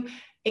 And you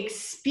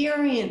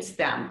experience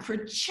them for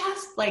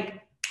just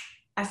like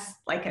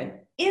an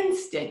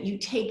instant. You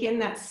take in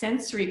that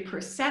sensory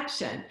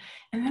perception,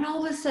 and then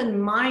all of a sudden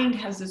mind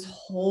has this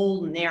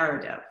whole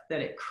narrative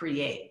that it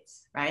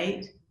creates,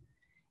 right?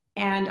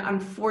 And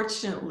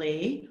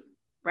unfortunately,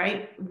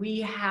 right,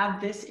 we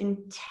have this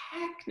in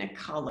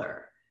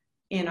Technicolor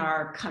in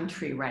our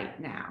country right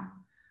now,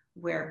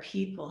 where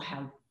people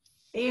have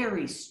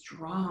very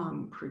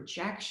strong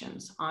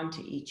projections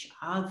onto each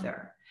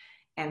other.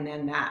 And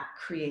then that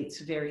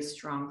creates very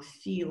strong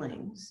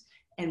feelings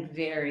and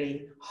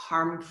very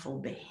harmful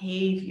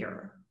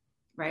behavior,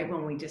 right?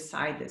 When we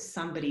decide that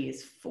somebody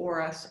is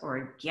for us or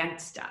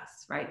against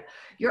us, right?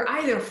 You're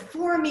either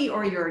for me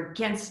or you're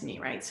against me,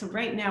 right? So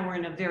right now we're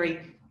in a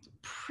very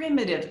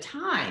primitive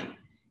time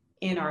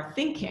in our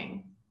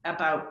thinking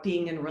about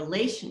being in a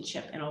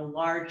relationship in a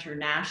larger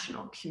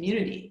national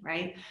community,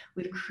 right?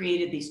 We've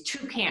created these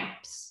two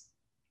camps,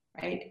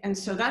 right? And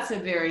so that's a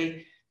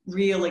very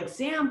real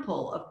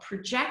example of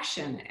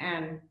projection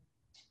and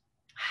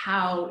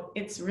how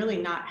it's really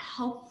not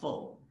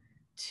helpful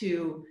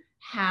to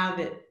have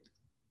it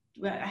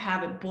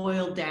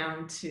boiled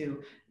down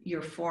to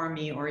you're for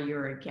me or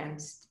you're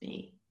against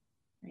me,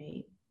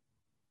 right?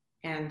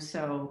 And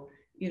so,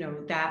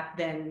 that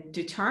then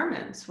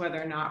determines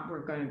whether or not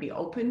we're going to be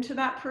open to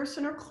that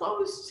person or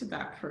closed to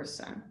that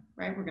person,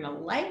 right? We're going to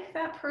like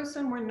that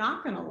person, we're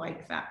not going to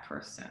like that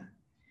person,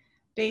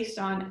 based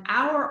on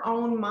our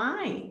own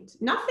mind.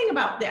 Nothing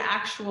about the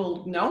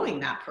actual knowing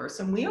that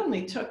person. We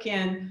only took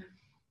in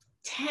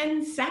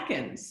 10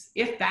 seconds,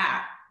 if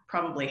that,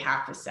 probably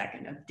half a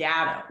second of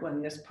data when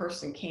this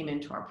person came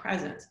into our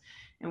presence,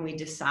 and we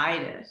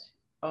decided,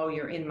 oh,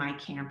 you're in my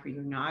camp or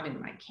you're not in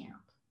my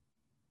camp,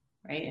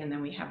 right? And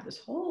then we have this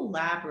whole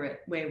elaborate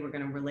way we're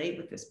going to relate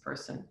with this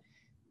person,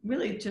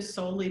 really just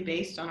solely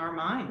based on our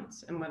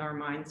minds and what our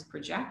minds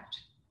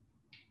project,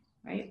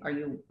 right? Are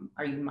you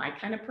my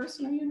kind of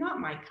person? Or are you not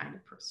my kind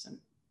of person?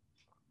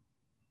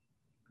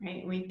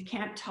 Right? We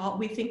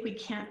think we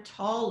can't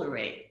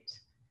tolerate,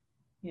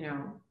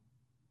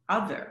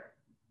 other,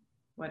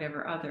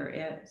 whatever other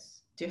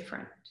is,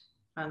 different,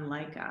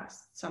 unlike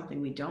us,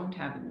 something we don't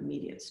have an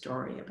immediate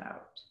story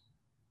about.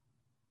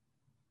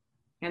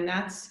 And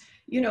that's,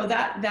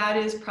 that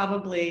is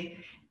probably,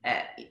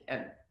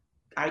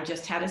 I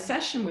just had a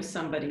session with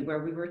somebody where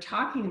we were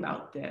talking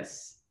about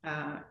this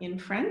in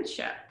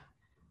friendship.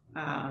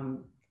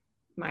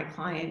 My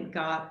client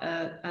got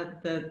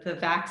the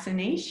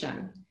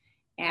vaccination,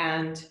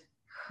 and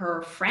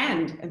her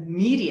friend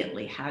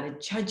immediately had a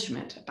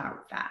judgment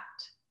about that.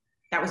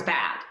 That was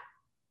bad,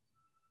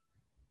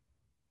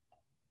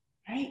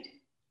 right?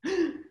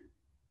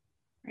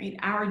 Right?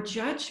 Our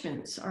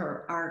judgments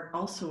are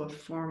also a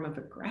form of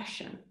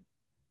aggression,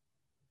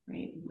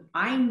 right?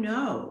 I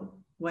know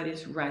what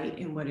is right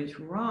and what is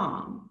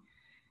wrong.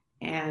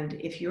 And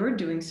if you're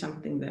doing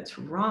something that's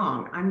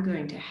wrong, I'm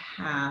going to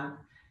have,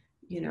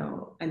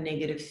 a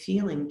negative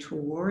feeling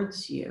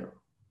towards you.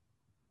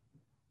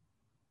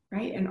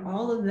 Right? And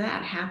all of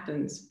that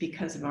happens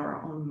because of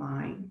our own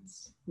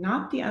minds,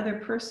 not the other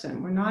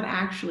person. We're not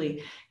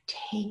actually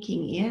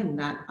taking in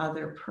that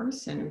other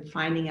person and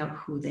finding out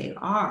who they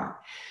are.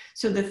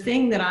 So the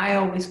thing that I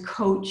always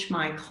coach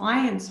my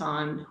clients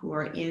on who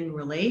are in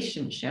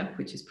relationship,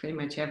 which is pretty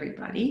much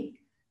everybody,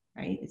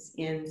 right? It's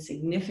in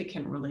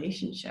significant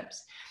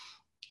relationships,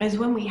 is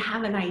when we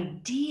have an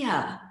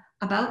idea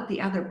about the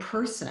other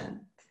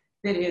person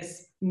that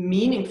is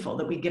meaningful,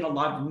 that we give a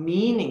lot of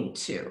meaning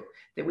to,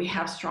 that we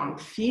have strong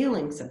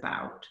feelings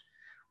about,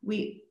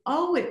 we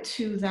owe it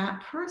to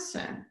that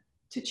person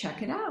to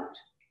check it out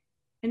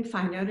and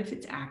find out if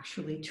it's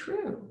actually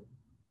true,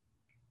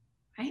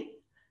 right?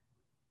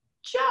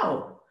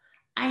 Joe,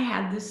 I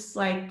had this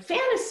like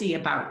fantasy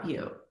about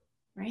you,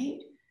 right?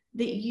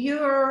 That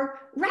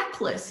you're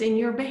reckless in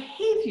your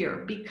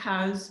behavior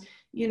because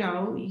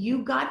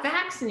you got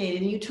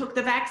vaccinated and you took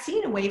the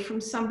vaccine away from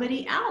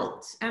somebody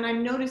else. And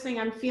I'm noticing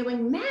I'm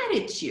feeling mad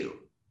at you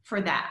for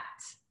that.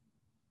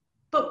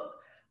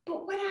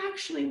 But what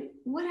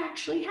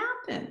actually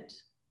happened?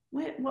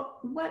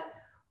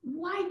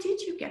 Why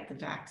did you get the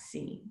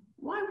vaccine?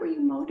 Why were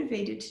you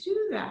motivated to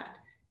do that?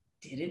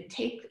 Did it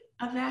take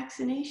a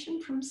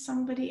vaccination from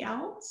somebody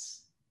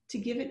else to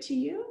give it to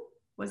you?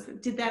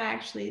 Is that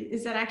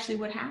actually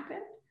what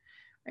happened?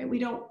 Right? We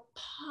don't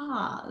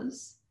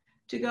pause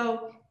to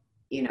go,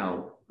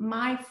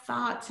 my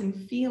thoughts and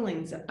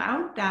feelings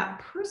about that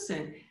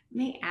person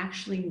may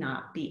actually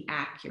not be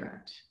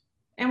accurate.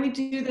 And we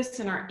do this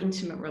in our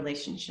intimate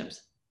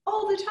relationships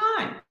all the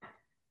time,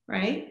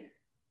 right?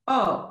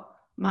 Oh,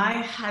 my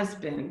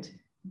husband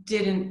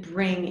didn't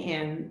bring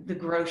in the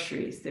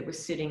groceries that were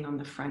sitting on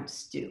the front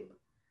stoop.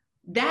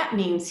 That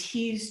means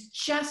he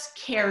just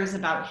cares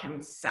about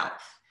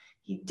himself.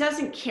 He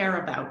doesn't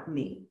care about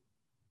me.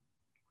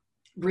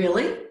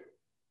 Really?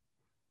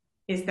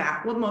 Is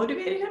that what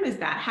motivated him? Is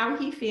that how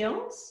he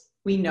feels?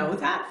 We know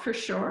that for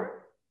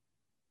sure.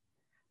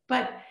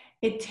 But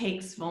it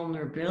takes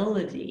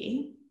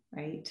vulnerability,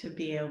 right, to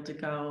be able to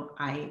go,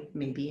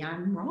 maybe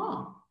I'm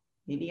wrong.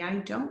 Maybe I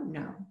don't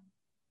know.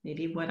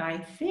 Maybe what I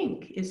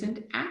think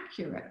isn't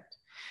accurate.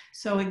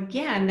 So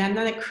again, then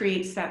it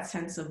creates that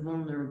sense of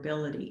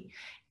vulnerability.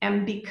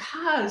 And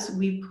because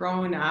we've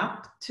grown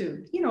up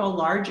to, a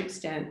large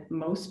extent,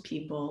 most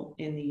people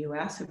in the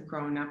US have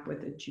grown up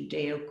with a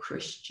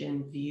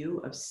Judeo-Christian view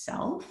of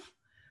self,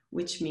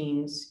 which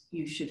means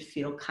you should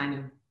feel kind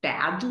of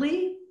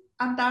badly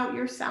about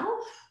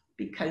yourself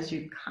because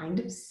you kind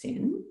of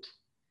sinned,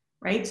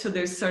 right? So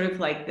there's sort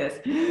of like this,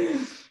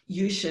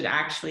 you should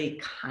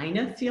actually kind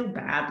of feel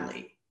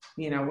badly.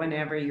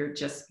 Whenever you're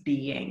just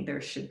being,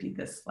 there should be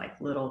this like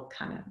little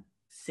kind of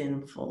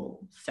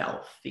sinful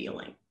self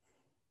feeling.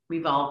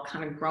 We've all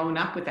kind of grown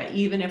up with that.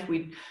 Even if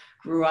we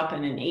grew up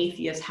in an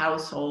atheist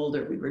household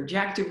or we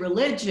rejected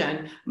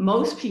religion,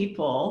 most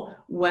people,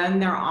 when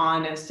they're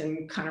honest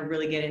and kind of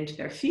really get into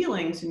their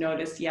feelings,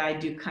 notice, yeah, I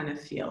do kind of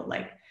feel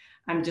like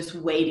I'm just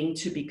waiting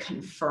to be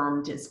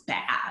confirmed as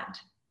bad.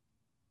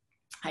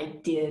 I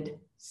did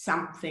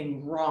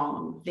something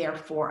wrong,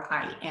 therefore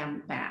I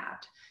am bad.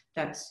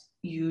 That's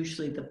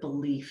usually the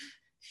belief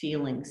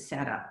feeling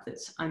setup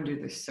that's under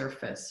the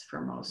surface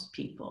for most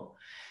people.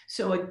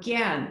 So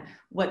again,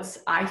 what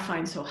I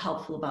find so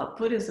helpful about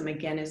Buddhism,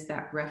 again, is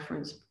that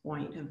reference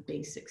point of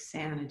basic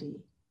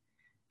sanity,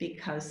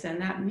 because then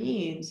that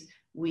means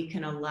we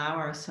can allow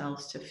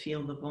ourselves to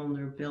feel the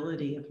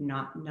vulnerability of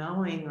not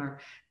knowing,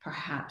 or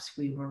perhaps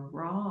we were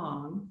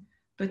wrong,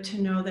 but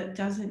to know that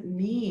doesn't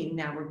mean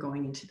now we're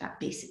going into that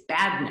basic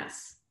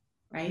badness,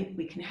 right?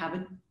 We can have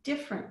a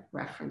different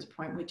reference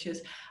point, which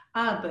is,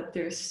 but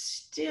there's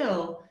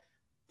still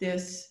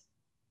this,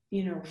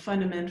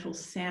 fundamental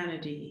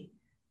sanity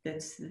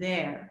that's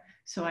there.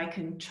 So I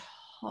can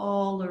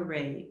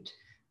tolerate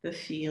the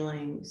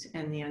feelings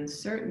and the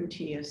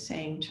uncertainty of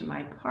saying to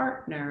my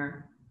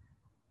partner,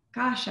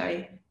 gosh,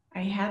 I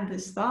had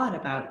this thought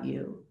about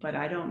you, but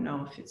I don't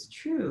know if it's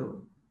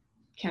true.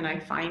 Can I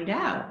find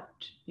out,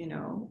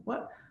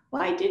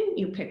 why didn't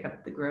you pick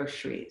up the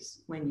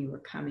groceries when you were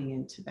coming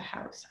into the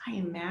house? I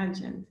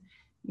imagined,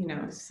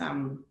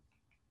 some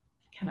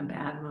kind of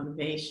bad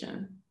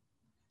motivation.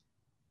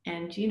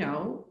 And,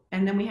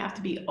 and then we have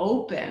to be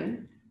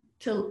open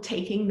to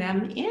taking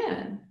them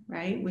in,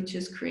 right? Which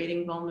is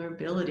creating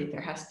vulnerability. We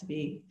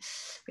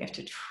have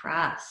to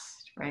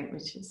trust, right?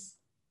 Which is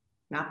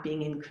not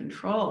being in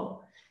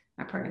control.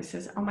 My partner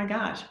says, oh my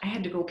gosh, I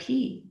had to go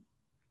pee.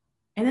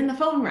 And then the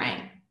phone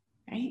rang,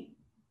 right?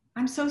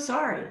 I'm so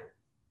sorry,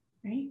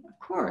 right? Of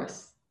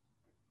course,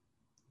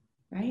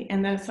 right?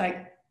 And then it's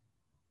like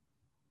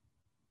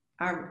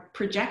our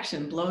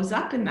projection blows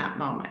up in that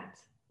moment,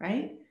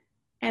 right?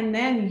 And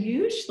then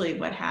usually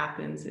what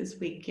happens is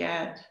we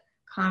get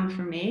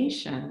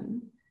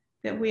confirmation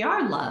that we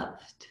are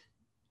loved,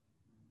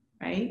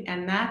 right?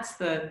 And that's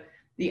the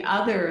the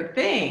other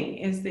thing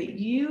is that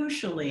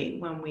usually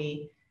when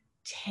we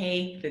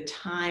take the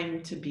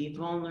time to be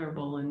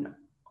vulnerable and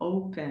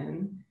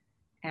open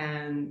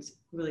and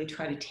really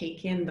try to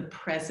take in the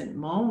present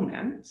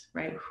moment,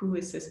 right? Who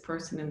is this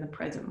person in the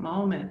present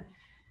moment?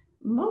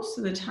 Most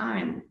of the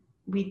time,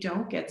 we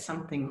don't get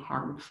something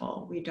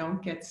harmful. We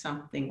don't get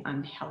something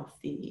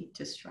unhealthy,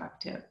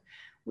 destructive.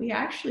 We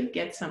actually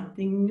get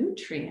something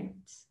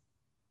nutrient,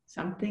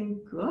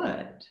 something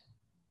good.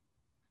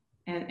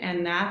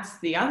 And that's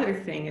the other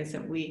thing, is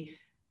that we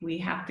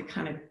have to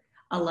kind of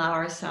allow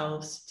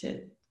ourselves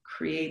to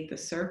create the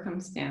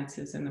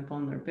circumstances and the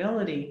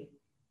vulnerability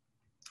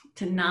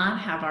to not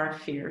have our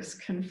fears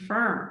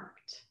confirmed.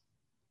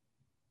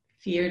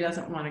 Fear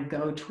doesn't want to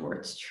go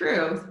towards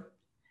truth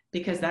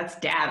because that's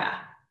data.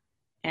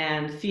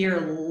 And fear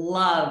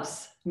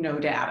loves no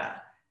data,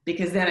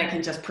 because then it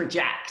can just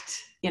project,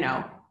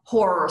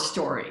 horror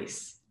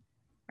stories,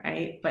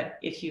 right? But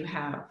if you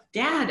have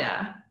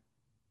data,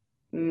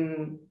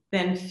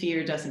 then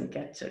fear doesn't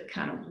get to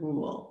kind of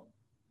rule.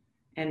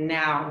 And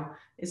now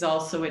is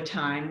also a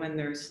time when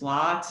there's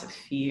lots of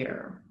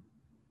fear.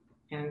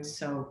 And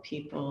so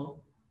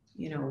people,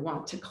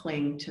 want to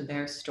cling to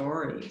their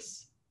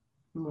stories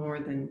more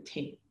than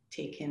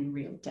take in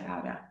real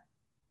data.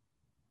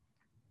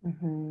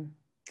 Mm-hmm.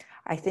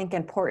 I think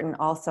important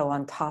also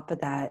on top of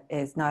that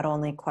is not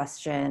only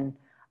question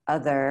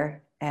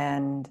other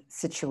and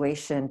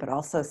situation, but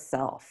also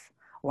self.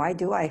 Why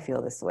do I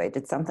feel this way?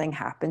 Did something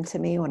happen to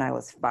me when I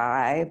was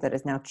 5 that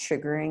is now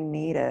triggering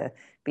me to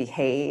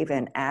behave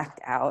and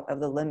act out of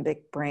the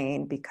limbic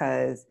brain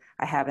because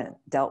I haven't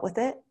dealt with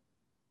it?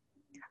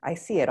 I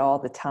see it all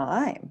the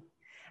time.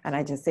 And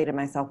I just say to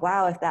myself,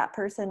 wow, if that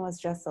person was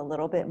just a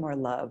little bit more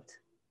loved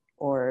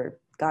or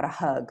got a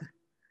hug.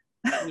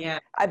 Yeah.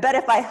 I bet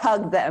if I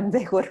hugged them,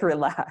 they would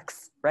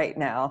relax right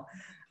now.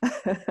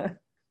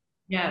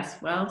 Yes,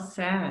 well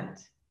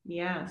said.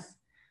 Yes.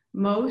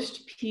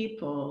 Most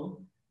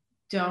people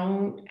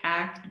don't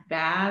act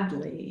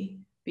badly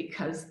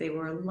because they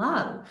were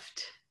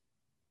loved,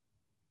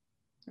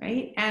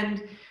 right?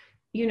 And,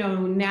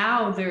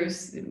 now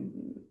there's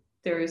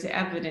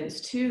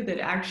evidence too that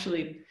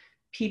actually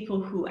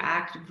people who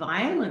act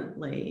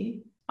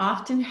violently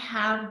often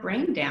have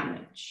brain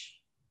damage.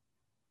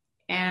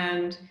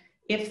 And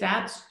if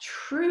that's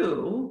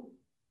true,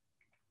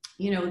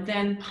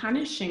 then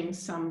punishing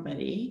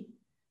somebody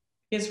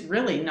is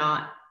really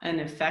not an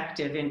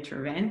effective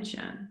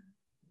intervention,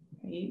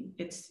 right?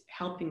 It's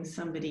helping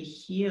somebody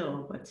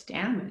heal what's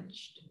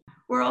damaged.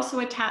 We're also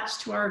attached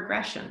to our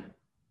aggression,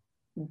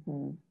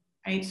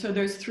 right? So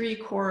there's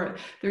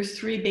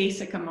three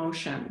basic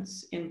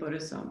emotions in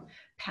Buddhism: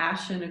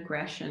 passion,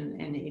 aggression,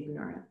 and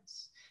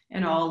ignorance.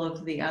 And all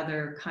of the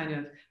other kind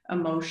of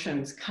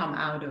emotions come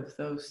out of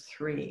those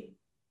three.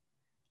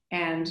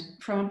 And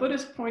from a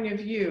Buddhist point of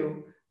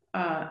view,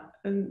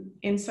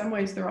 in some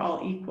ways they're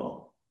all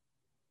equal,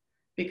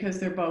 because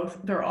they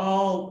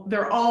all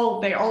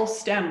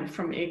stem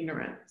from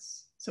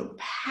ignorance. So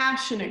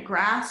passionate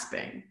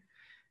grasping,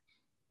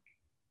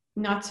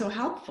 not so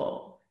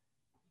helpful.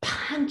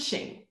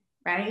 Punching,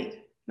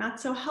 right? Not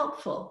so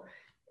helpful.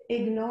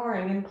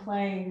 Ignoring and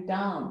playing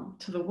dumb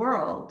to the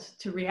world,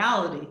 to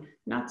reality,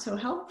 not so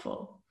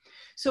helpful.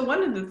 So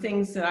one of the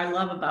things that I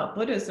love about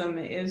Buddhism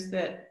is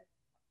that,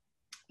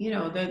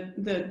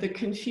 the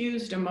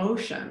confused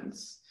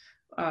emotions,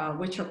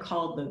 which are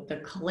called the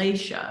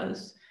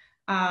kleshas,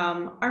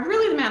 are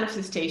really the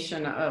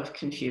manifestation of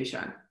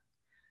confusion.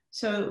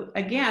 So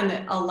again,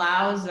 it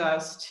allows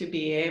us to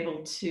be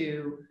able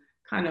to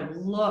kind of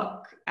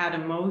look at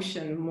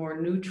emotion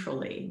more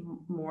neutrally,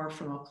 more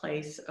from a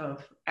place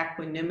of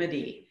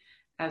equanimity,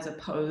 as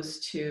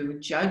opposed to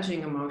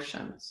judging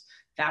emotions.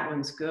 That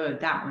one's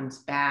good, that one's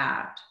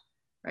bad,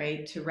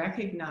 right? To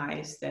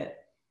recognize that,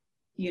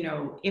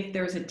 if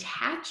there's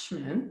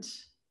attachment,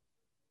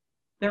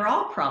 they're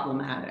all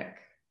problematic,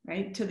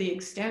 right? To the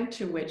extent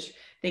to which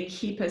they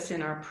keep us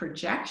in our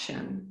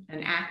projection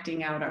and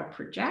acting out our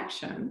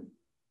projection,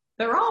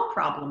 they're all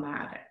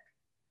problematic,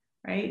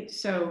 right?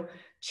 So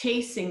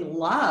chasing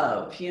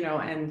love,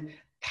 and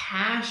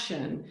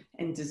passion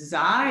and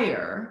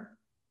desire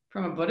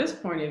from a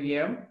Buddhist point of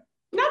view,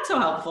 not so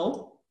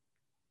helpful,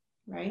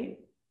 right?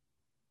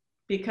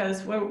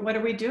 Because what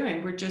are we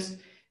doing? We're just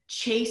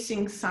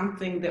chasing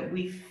something that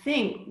we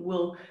think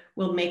will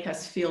make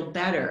us feel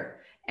better.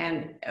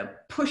 And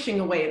pushing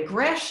away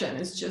aggression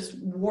is just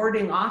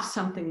warding off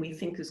something we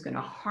think is going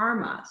to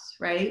harm us,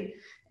 right?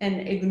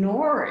 And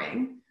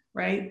ignoring,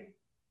 right?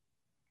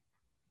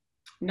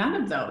 None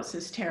of those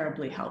is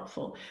terribly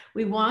helpful.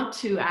 We want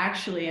to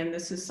actually, and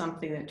this is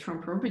something that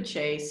Trungpa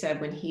Rinpoche said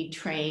when he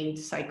trained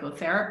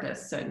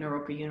psychotherapists at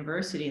Naropa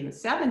University in the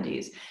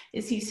 70s,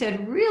 is he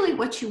said, really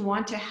what you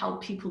want to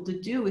help people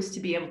to do is to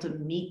be able to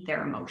meet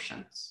their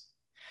emotions,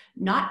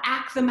 not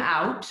act them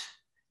out,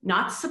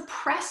 not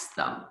suppress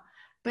them,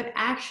 but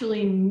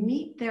actually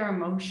meet their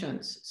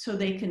emotions so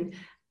they can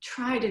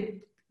try to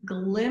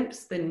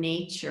glimpse the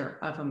nature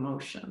of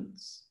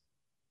emotions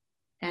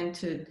and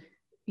to,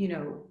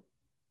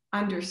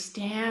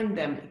 understand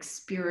them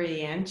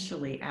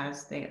experientially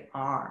as they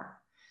are.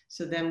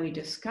 So then we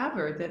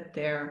discover that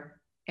they're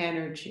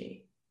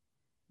energy.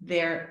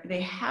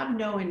 They have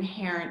no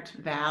inherent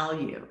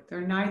value.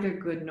 They're neither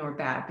good nor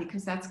bad,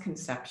 because that's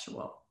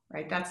conceptual,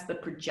 right? That's the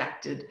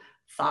projected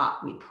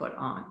thought we put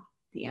on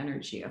the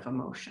energy of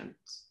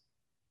emotions,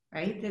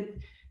 right?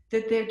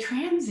 That they're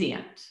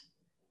transient.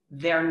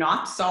 They're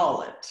not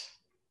solid,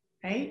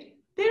 right?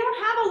 They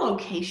don't have a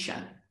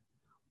location.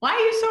 Why are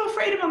you so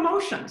afraid of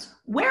emotions?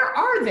 Where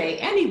are they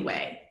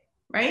anyway,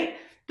 right?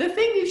 The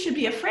thing you should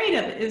be afraid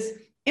of is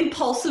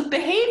impulsive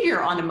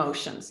behavior on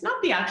emotions,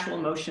 not the actual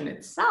emotion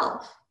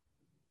itself,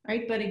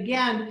 right? But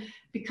again,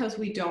 because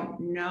we don't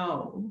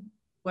know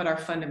what our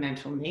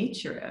fundamental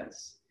nature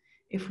is,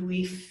 if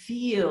we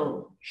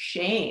feel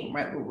shame,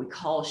 right, what we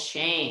call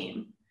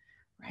shame,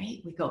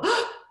 right, we go,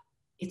 oh,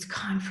 it's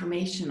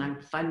confirmation I'm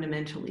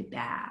fundamentally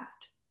bad.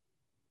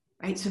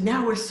 Right? So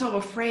now we're so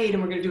afraid,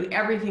 and we're going to do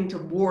everything to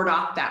ward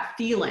off that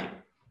feeling,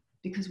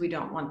 because we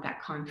don't want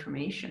that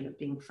confirmation of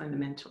being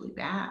fundamentally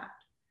bad.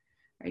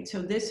 Right?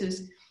 So this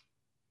is,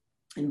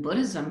 in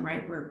Buddhism,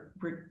 right,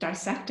 we're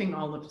dissecting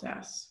all of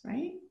this,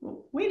 right?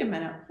 Well, wait a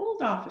minute,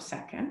 hold off a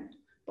second.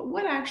 But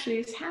what actually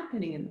is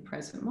happening in the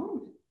present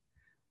moment?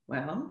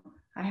 Well,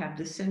 I have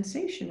this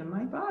sensation in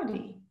my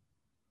body.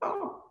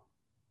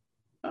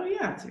 Oh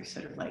yeah, it's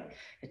sort of like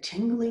a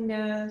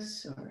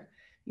tingliness, or,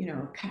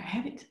 kind of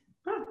heavy.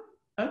 Oh,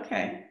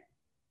 okay.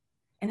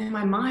 And then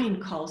my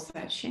mind calls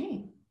that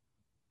shame.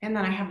 And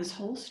then I have this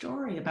whole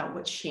story about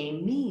what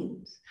shame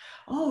means.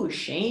 Oh,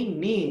 shame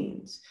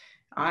means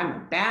I'm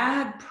a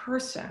bad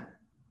person.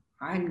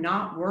 I'm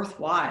not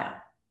worthwhile,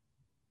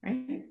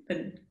 right?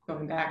 But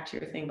going back to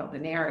your thing about the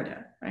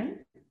narrative, right?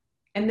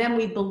 And then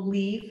we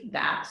believe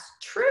that's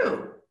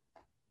true.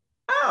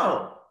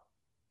 Oh,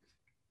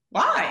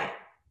 why?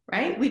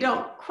 Right? We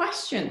don't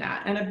question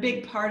that. And a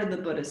big part of the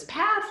Buddhist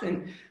path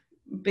and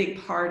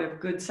big part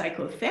of good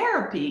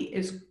psychotherapy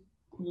is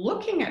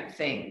looking at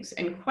things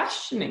and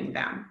questioning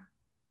them,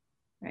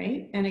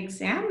 right? And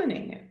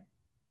examining it.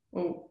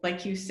 Well,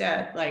 like you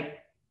said,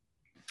 like,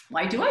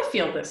 why do I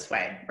feel this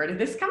way? Where did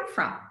this come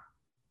from?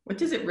 What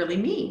does it really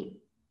mean?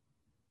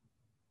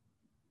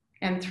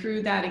 And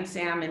through that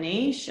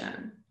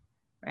examination,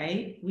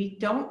 right, we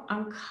don't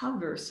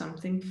uncover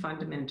something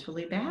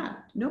fundamentally bad.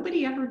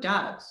 Nobody ever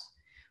does.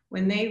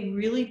 When they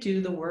really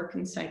do the work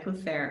in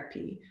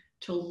psychotherapy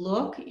to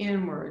look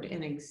inward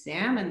and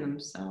examine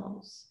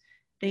themselves,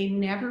 they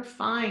never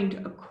find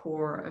a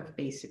core of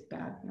basic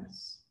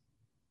badness.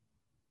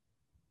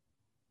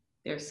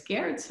 They're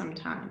scared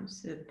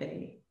sometimes that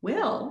they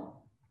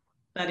will,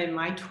 but in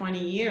my 20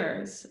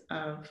 years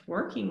of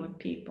working with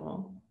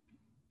people,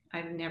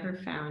 I've never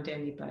found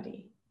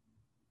anybody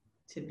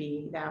to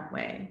be that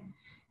way.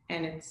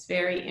 And it's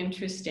very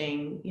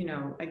interesting,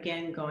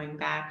 again, going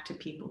back to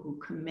people who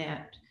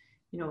commit,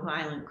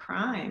 violent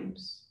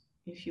crimes.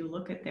 If you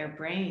look at their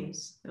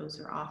brains, those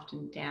are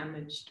often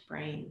damaged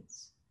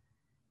brains.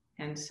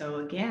 And so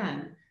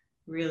again,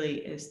 really,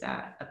 is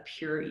that a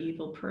pure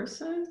evil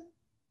person?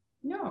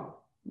 No,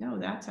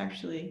 that's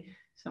actually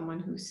someone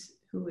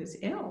who is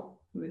ill,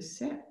 who is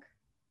sick.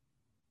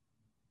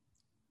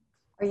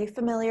 Are you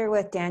familiar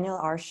with Daniel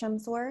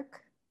Arsham's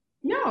work?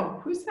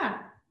 No, who's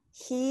that?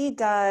 He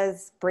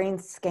does brain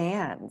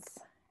scans,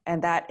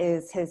 and that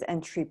is his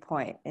entry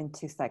point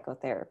into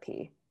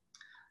psychotherapy.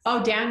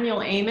 Oh,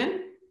 Daniel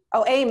Amen?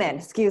 Oh, Amen,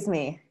 excuse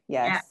me.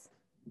 Yes.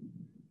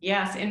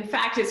 Yes, in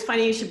fact, it's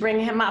funny you should bring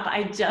him up.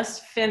 I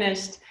just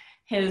finished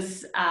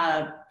his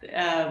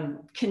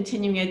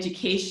continuing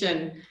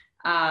education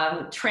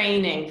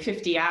training,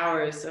 50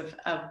 hours of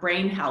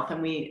brain health,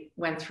 and we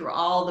went through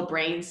all the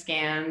brain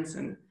scans,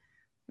 and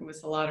it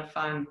was a lot of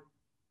fun.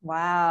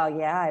 Wow,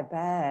 yeah, I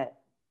bet.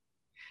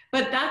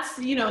 But that's,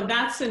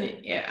 that's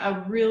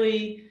a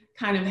really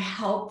kind of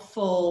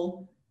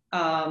helpful,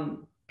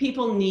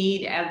 people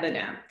need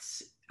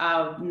evidence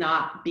of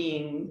not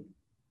being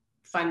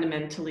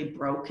fundamentally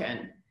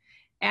broken.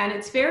 And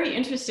it's very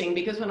interesting,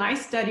 because when I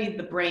studied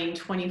the brain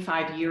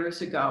 25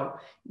 years ago,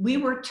 we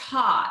were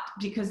taught,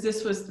 because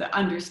this was the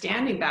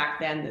understanding back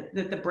then,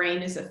 that the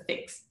brain is a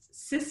fixed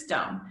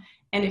system.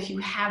 And if you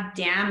have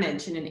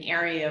damage in an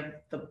area of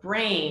the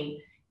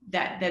brain,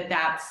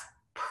 that's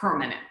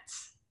permanent.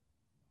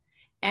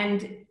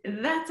 And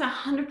that's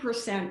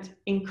 100%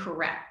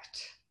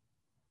 incorrect,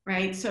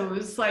 right? So it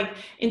was like,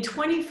 in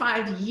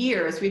 25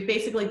 years, we've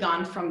basically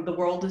gone from the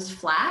world is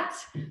flat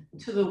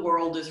to the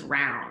world is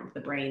round. The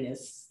brain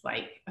is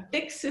like a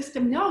fixed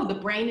system. No, the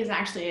brain is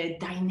actually a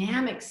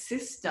dynamic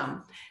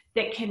system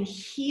that can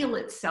heal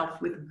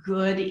itself with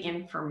good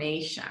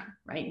information,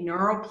 right?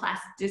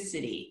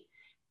 Neuroplasticity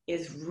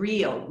is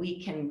real.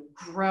 We can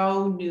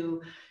grow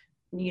new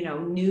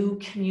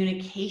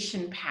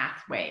communication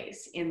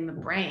pathways in the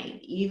brain.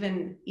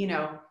 Even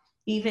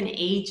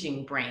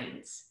aging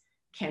brains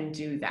can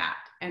do that.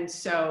 And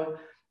so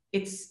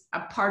it's a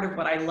part of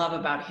what I love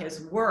about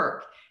his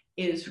work,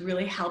 is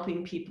really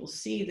helping people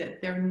see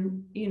that they're,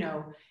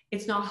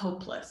 it's not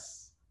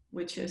hopeless.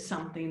 which is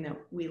something that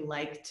we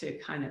like to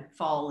kind of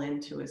fall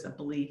into as a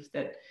belief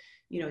that,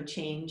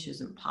 change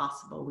isn't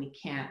possible. We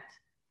can't,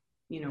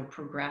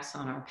 progress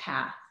on our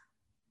path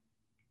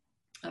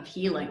of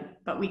healing,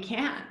 but we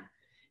can.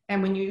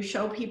 And when you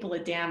show people a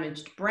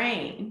damaged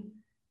brain,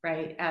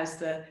 right, as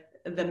the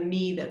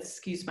me that's,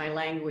 excuse my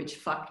language,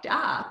 fucked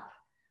up,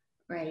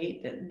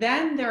 right,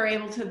 then they're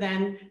able to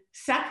then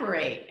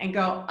separate and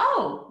go,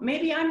 oh,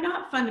 maybe I'm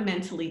not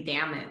fundamentally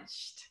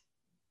damaged,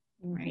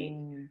 right?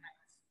 Mm-hmm.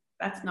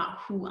 That's not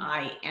who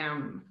I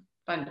am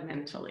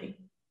fundamentally.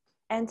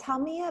 And tell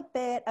me a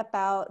bit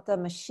about the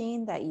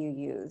machine that you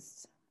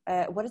used.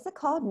 What is it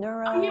called?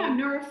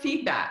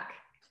 Neurofeedback.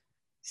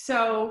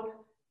 So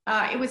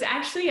it was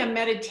actually a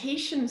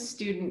meditation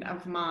student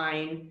of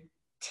mine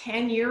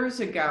 10 years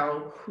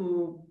ago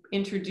who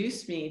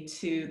introduced me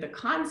to the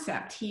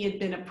concept. He had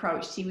been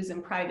approached, he was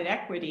in private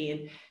equity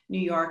in New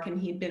York, and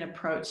he'd been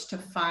approached to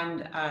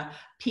fund a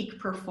peak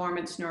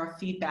performance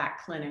neurofeedback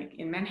clinic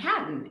in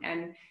Manhattan.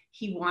 And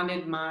he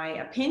wanted my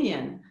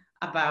opinion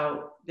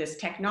about this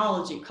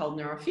technology called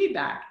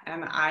neurofeedback.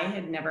 And I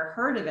had never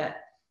heard of it.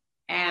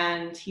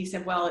 And he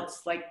said, well,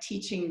 it's like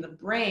teaching the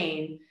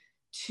brain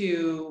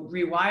to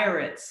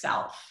rewire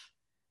itself.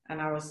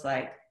 And I was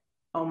like,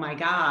 oh my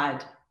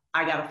God,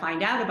 I got to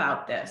find out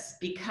about this,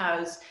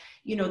 because,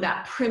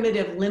 that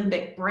primitive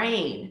limbic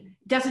brain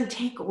doesn't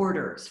take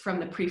orders from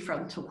the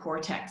prefrontal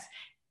cortex,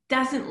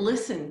 doesn't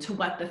listen to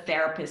what the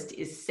therapist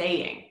is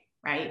saying,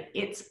 right?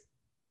 It's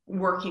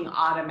working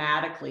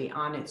automatically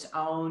on its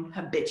own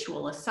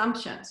habitual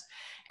assumptions.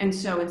 And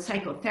so in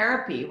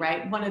psychotherapy,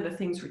 right, one of the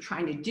things we're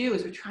trying to do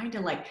is we're trying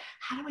to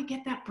how do I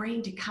get that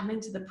brain to come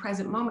into the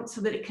present moment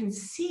so that it can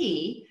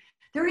see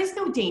there is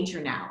no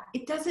danger now.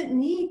 It doesn't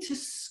need to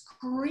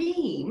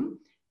scream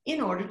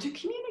in order to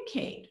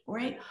communicate,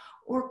 right?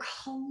 Or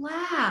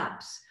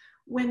collapse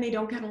when they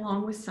don't get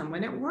along with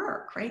someone at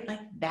work, right?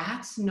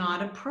 That's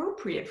not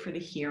appropriate for the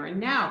here and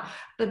now.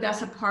 But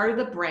that's a part of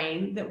the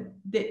brain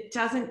that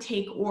doesn't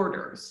take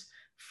orders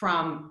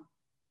from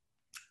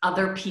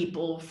other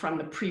people, from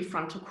the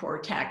prefrontal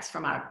cortex,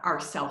 from our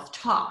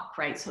self-talk,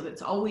 right? So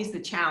that's always the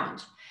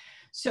challenge.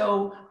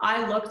 So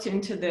I looked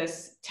into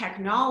this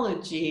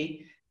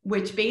technology,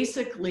 which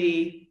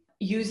basically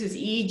uses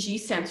EEG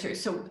sensors.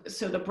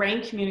 So the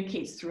brain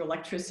communicates through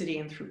electricity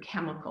and through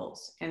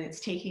chemicals, and it's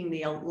taking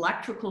the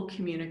electrical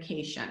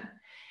communication.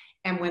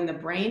 And when the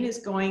brain is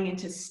going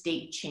into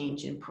state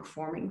change and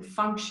performing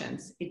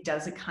functions, it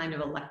does a kind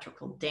of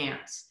electrical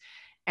dance.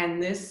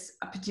 And this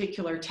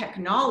particular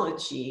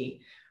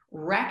technology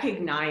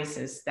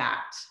recognizes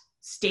that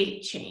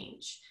state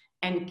change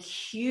and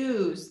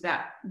cues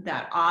that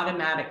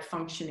automatic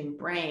functioning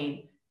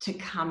brain to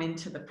come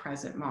into the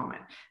present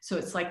moment. So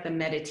it's like the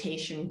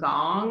meditation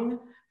gong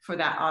for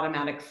that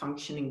automatic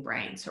functioning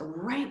brain. So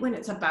right when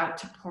it's about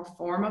to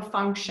perform a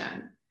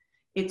function,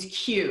 it's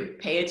cued,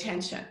 pay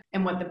attention.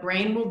 And what the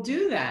brain will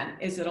do then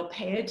is it'll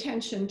pay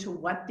attention to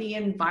what the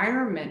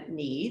environment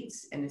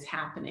needs and is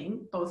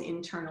happening, both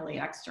internally,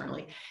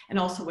 externally, and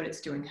also what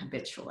it's doing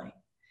habitually.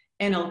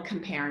 And it'll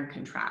compare and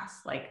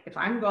contrast. Like, if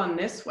I'm going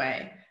this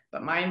way,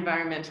 but my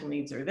environmental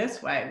needs are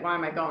this way, why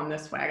am I going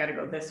this way? I got to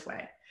go this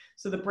way.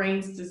 So the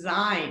brain's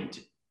designed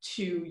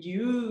to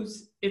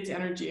use its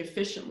energy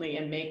efficiently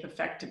and make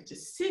effective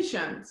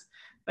decisions,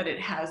 but it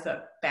has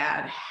a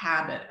bad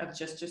habit of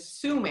just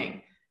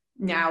assuming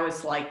now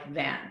is like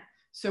then.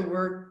 So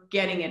we're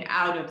getting it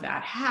out of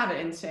that habit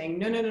and saying,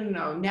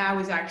 no, now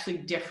is actually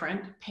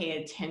different,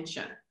 pay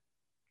attention.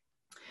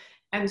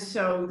 And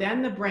so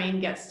then the brain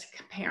gets to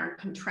compare and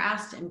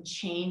contrast and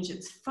change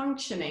its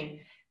functioning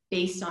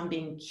based on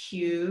being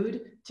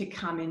cued to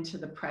come into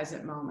the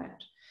present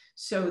moment.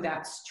 So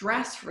that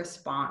stress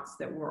response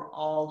that we're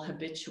all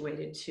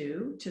habituated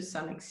to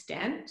some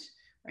extent,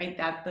 right?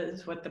 That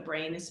is what the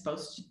brain is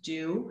supposed to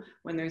do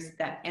when there's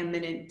that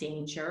imminent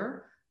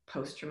danger,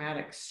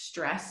 post-traumatic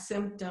stress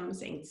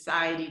symptoms,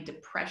 anxiety,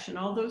 depression,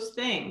 all those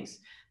things,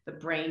 the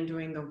brain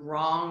doing the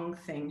wrong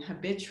thing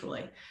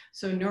habitually.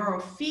 So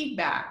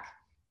neurofeedback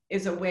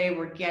is a way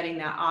we're getting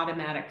that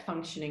automatic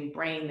functioning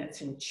brain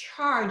that's in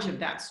charge of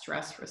that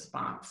stress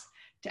response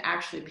to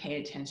actually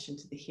pay attention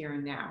to the here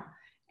and now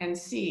and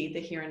see the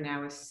here and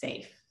now is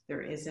safe.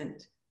 There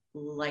isn't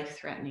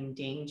life-threatening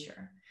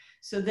danger.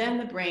 So then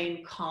the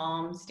brain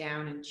calms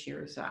down and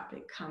cheers up.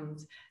 It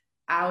comes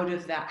out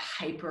of that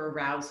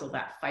hyperarousal,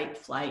 that fight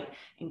flight,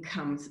 and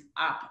comes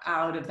up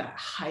out of that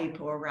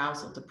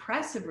hypoarousal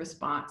depressive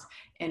response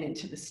and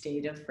into the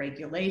state of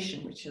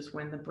regulation, which is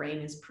when the brain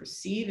is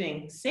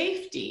perceiving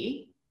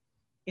safety.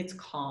 It's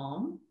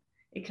calm.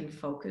 It can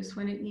focus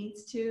when it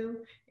needs to.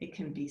 It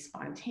can be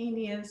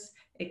spontaneous.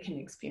 It can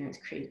experience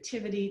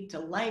creativity,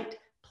 delight,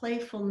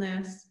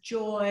 playfulness,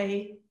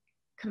 joy,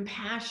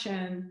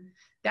 compassion.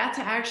 That's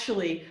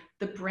actually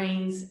the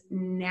brain's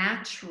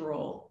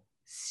natural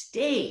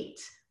state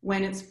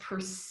when it's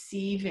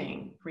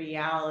perceiving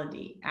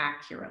reality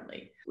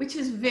accurately, which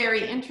is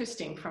very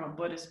interesting from a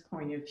Buddhist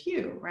point of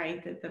view,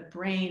 right? That the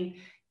brain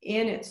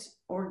in its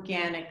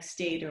organic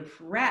state of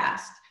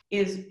rest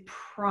is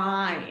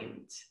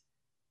primed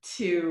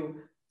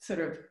to sort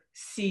of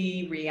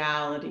see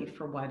reality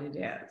for what it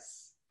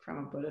is from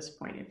a Buddhist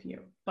point of view.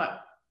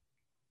 But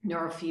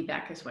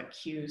neurofeedback is what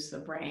cues the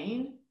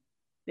brain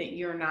that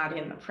you're not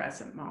in the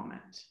present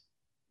moment,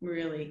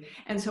 really.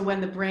 And so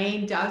when the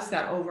brain does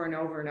that over and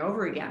over and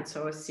over again,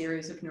 so a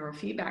series of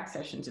neurofeedback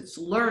sessions, it's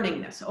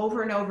learning this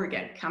over and over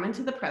again, come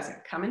into the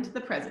present, come into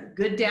the present.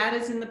 Good data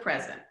is in the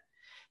present.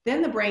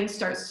 Then the brain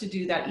starts to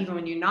do that even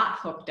when you're not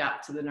hooked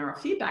up to the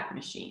neurofeedback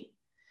machine.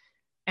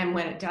 And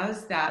when it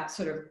does that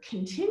sort of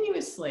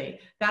continuously,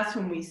 that's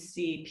when we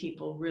see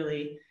people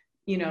really,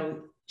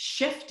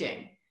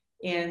 shifting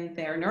in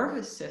their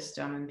nervous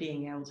system and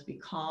being able to be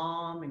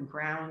calm and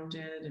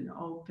grounded and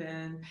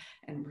open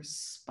and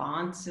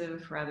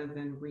responsive rather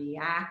than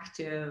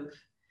reactive.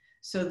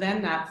 So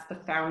then that's the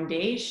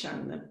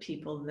foundation that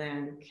people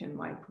then can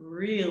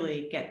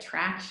really get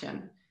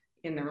traction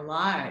in their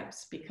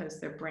lives because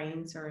their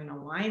brains are in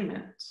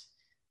alignment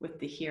with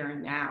the here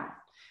and now.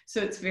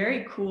 So it's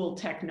very cool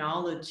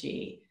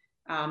technology.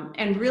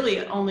 And really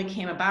it only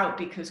came about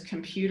because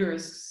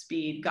computers'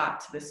 speed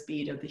got to the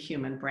speed of the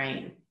human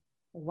brain.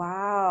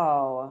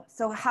 Wow.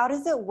 So how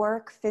does it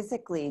work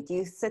physically? Do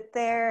you sit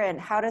there and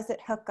how does it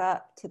hook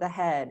up to the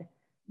head?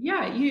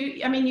 Yeah,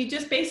 you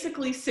just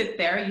basically sit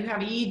there. You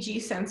have EEG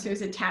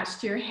sensors attached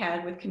to your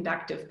head with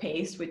conductive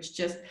paste, which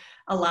just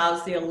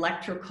allows the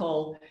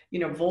electrical,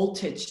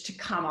 voltage to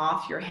come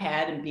off your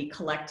head and be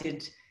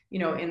collected,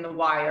 in the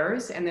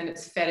wires. And then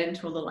it's fed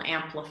into a little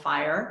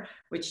amplifier,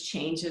 which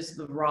changes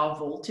the raw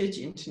voltage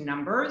into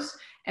numbers.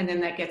 And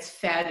then that gets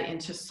fed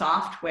into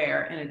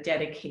software in a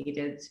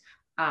dedicated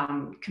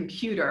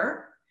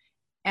computer.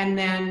 And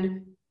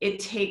then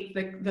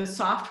the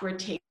software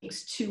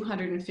takes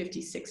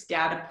 256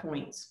 data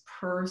points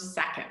per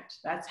second.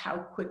 That's how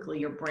quickly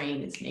your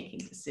brain is making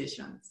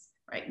decisions,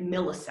 right?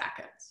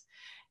 Milliseconds.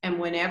 And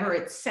whenever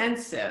it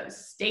senses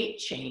state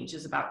change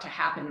is about to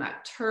happen,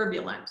 that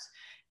turbulence,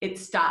 it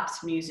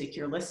stops music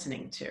you're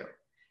listening to.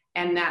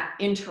 And that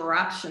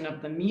interruption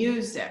of the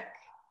music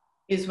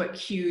is what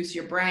cues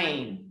your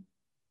brain,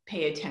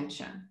 pay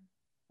attention.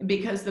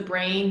 Because the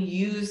brain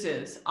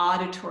uses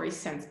auditory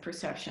sense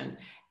perception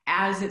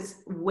as its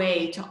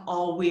way to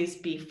always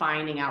be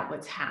finding out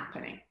what's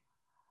happening.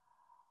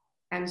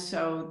 And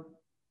so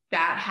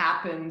that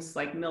happens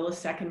like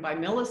millisecond by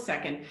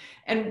millisecond.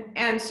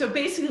 And so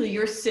basically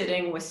you're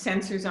sitting with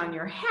sensors on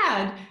your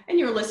head and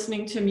you're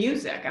listening to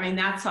music. I mean,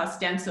 that's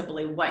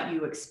ostensibly what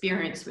you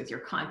experience with your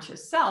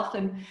conscious self.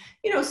 And,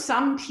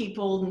 some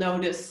people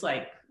notice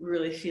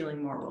really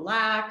feeling more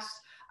relaxed.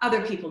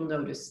 Other people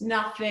notice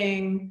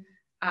nothing.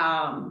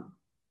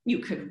 You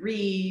could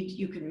read,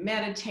 you could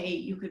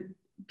meditate,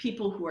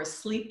 people who are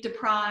sleep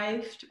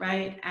deprived,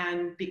 right?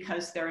 And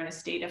because they're in a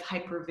state of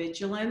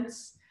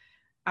hypervigilance,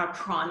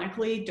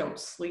 chronically don't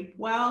sleep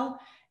well.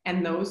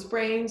 And those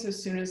brains,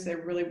 as soon as they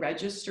really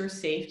register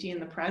safety in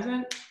the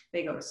present,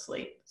 they go to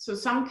sleep. So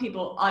some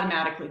people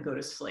automatically go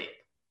to sleep.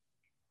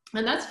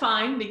 And that's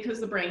fine because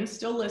the brain's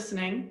still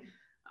listening.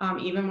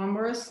 Even when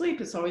we're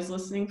asleep, it's always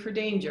listening for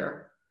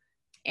danger.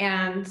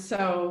 And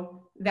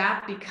so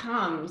that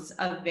becomes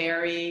a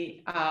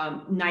very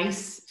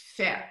nice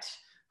fit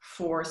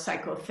for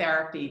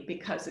psychotherapy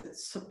because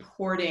it's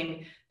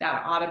supporting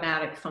that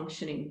automatic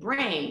functioning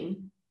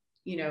brain,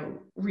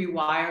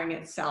 rewiring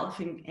itself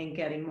and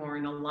getting more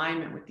in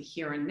alignment with the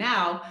here and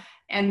now.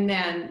 And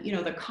then,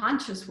 the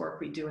conscious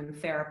work we do in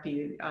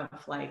therapy of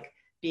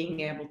being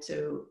able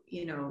to,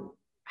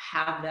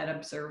 have that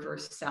observer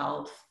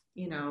self,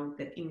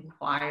 that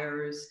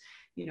inquires,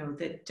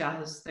 that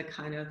does the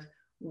kind of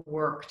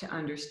work to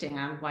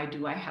understand, why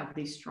do I have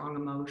these strong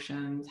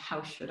emotions?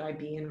 How should I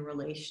be in a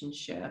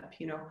relationship?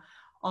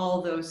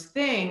 All those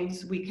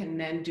things we can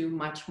then do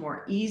much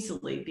more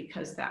easily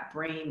because that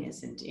brain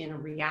isn't in a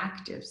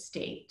reactive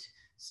state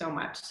so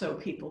much. So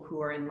people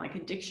who are in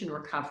addiction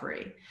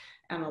recovery,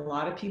 and a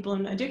lot of people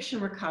in addiction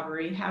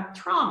recovery have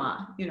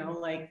trauma,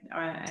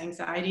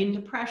 anxiety and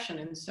depression.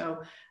 And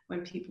so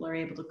when people are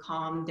able to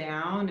calm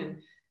down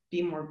and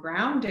be more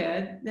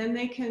grounded, then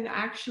they can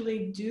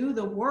actually do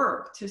the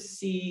work to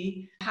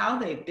see how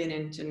they've been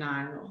in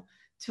denial,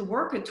 to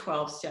work a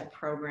 12-step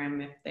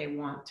program if they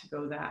want to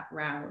go that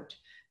route,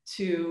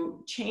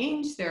 to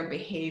change their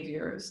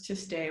behaviors, to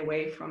stay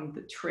away from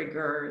the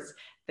triggers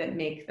that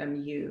make them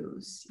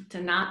use,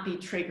 to not be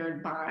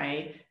triggered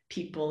by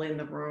people in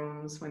the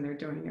rooms when they're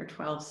doing their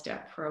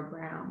 12-step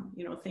program,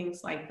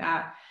 things like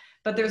that.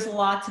 But there's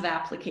lots of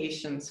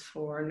applications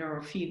for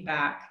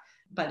neurofeedback,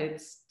 but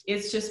it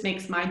just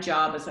makes my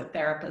job as a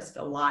therapist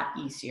a lot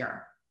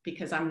easier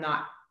because I'm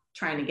not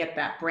trying to get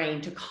that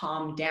brain to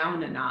calm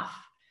down enough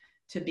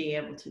to be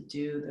able to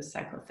do the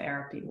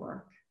psychotherapy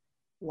work.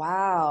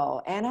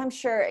 Wow. And I'm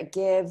sure it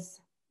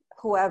gives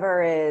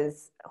whoever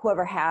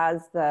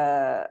has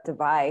the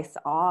device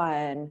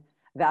on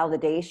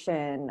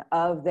validation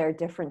of their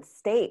different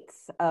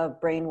states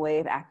of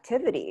brainwave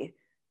activity.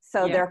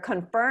 So they're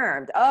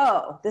confirmed,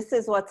 oh, this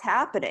is what's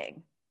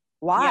happening.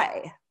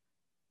 Why?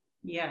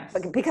 Yes.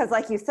 Because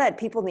like you said,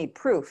 people need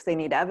proof. They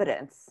need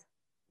evidence.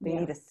 They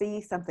need to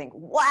see something.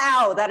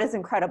 Wow, that is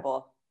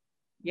incredible.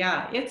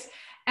 Yeah,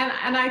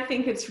 and I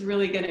think it's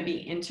really going to be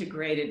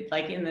integrated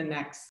like in the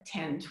next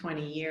 10,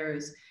 20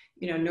 years.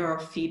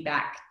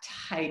 Neurofeedback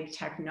type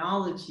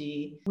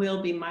technology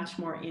will be much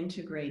more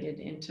integrated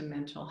into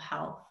mental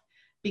health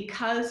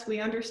because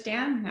we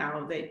understand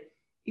now that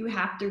you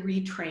have to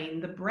retrain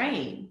the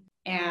brain,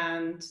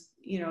 and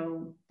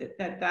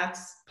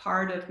that's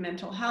part of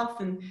mental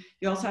health. And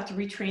you also have to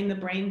retrain the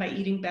brain by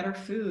eating better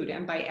food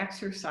and by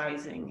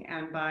exercising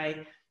and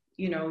by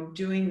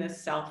doing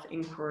this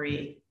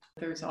self-inquiry.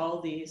 There's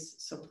all these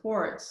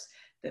supports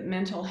that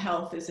mental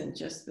health isn't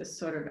just this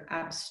sort of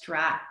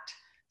abstract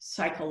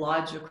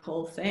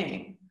psychological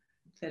thing,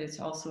 that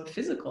it's also a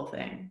physical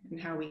thing, and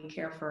how we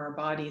care for our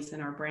bodies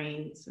and our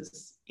brains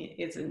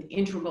is an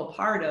integral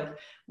part of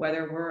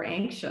whether we're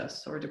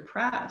anxious or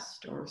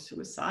depressed or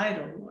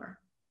suicidal or.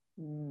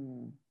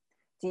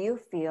 Do you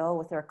feel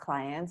with your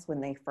clients when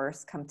they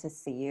first come to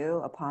see you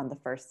upon the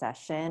first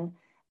session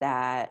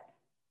that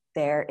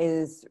there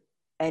is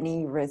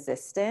any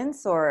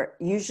resistance, or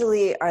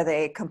usually are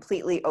they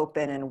completely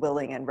open and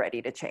willing and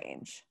ready to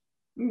change?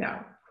 No,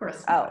 of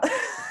course not.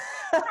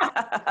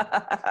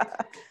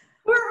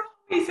 We're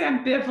always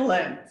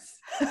ambivalent.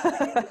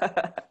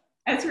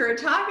 As we were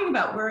talking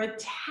about, we're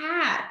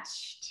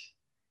attached.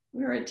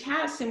 We're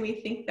attached, and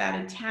we think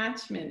that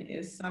attachment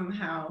is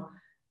somehow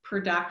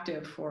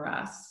productive for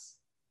us.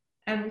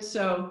 And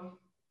so,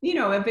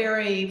 a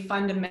very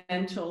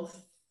fundamental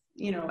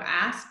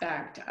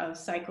aspect of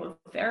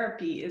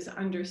psychotherapy is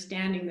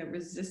understanding that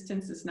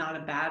resistance is not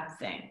a bad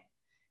thing.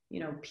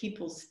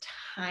 People's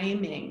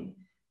timing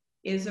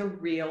is a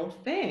real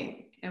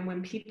thing. And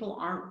when people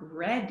aren't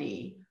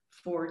ready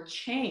for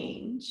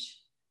change,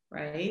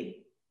 right,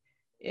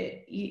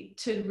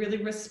 to really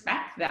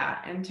respect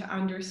that and to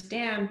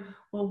understand,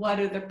 well, what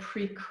are the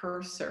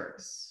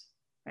precursors,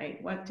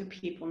 right? What do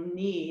people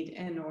need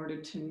in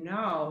order to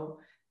know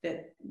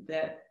that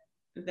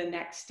the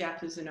next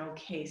step is an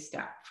okay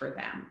step for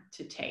them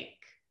to take?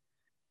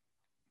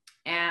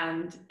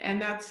 And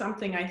that's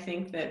something I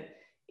think that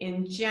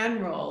in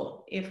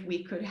general, if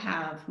we could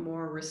have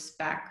more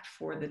respect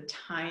for the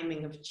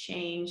timing of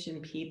change in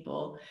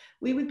people,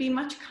 we would be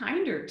much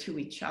kinder to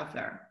each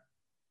other,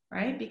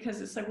 right? Because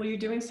it's like, well, you're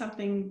doing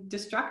something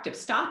destructive,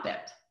 stop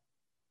it.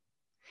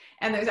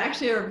 And there's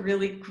actually a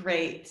really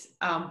great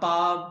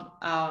Bob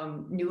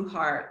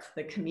Newhart,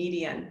 the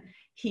comedian.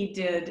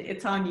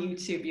 It's on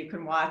YouTube, you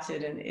can watch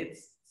it, and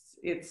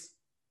it's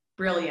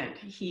brilliant.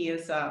 He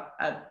is a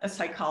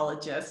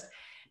psychologist,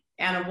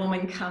 and a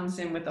woman comes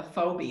in with a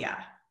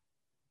phobia,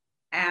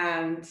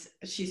 and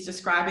she's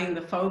describing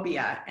the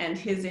phobia, and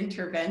his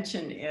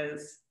intervention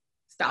is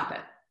stop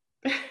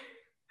it.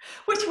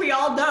 Which we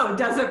all know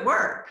doesn't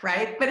work,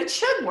 right? But it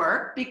should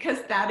work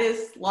because that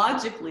is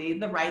logically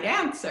the right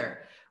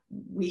answer.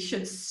 We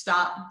should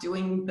stop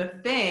doing the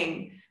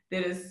thing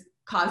that is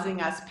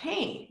causing us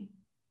pain.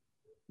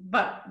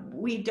 But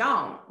we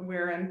don't.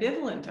 We're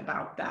ambivalent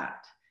about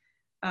that.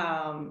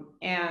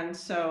 And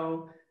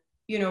so,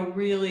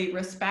 really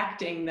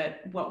respecting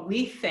that what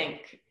we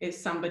think is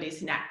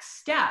somebody's next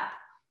step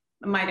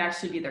might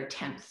actually be their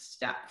 10th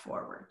step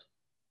forward.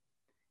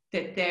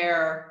 That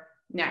their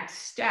next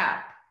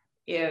step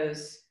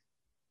is,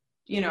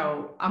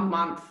 a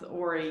month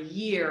or a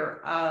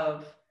year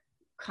of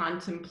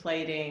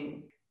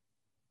contemplating,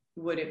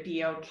 would it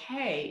be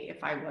okay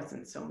if I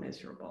wasn't so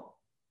miserable?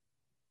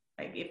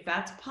 Like, if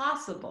that's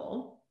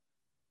possible,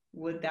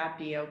 would that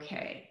be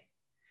okay?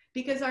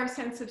 Because our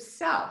sense of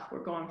self,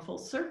 we're going full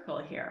circle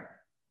here,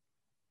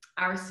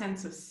 our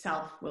sense of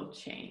self will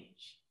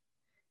change.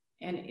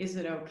 And is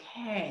it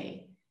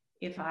okay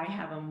if I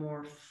have a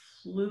more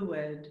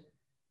fluid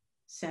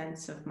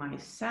sense of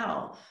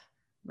myself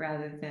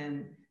rather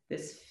than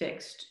this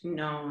fixed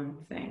known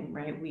thing,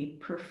 right? We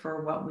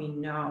prefer what we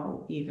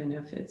know, even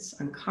if it's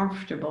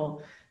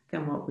uncomfortable,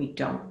 than what we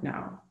don't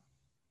know.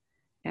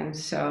 And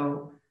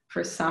so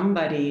for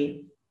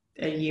somebody,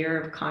 a year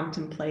of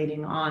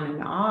contemplating on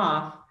and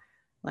off,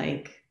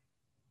 like,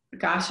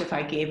 gosh, if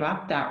I gave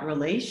up that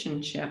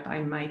relationship, I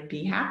might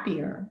be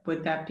happier.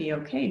 Would that be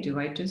okay? Do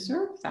I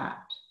deserve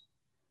that?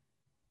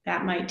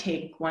 That might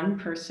take one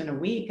person a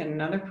week and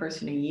another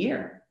person a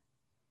year.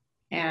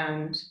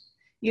 And,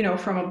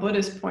 from a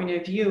Buddhist point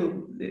of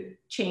view,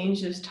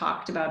 change is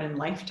talked about in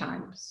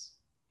lifetimes,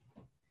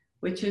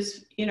 which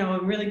is, a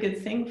really good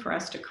thing for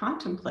us to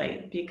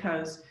contemplate,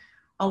 because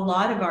a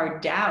lot of our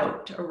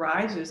doubt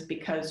arises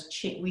because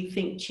we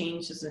think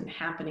change isn't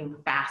happening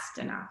fast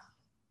enough.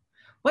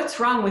 What's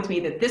wrong with me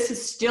that this is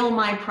still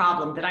my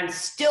problem, that I'm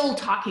still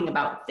talking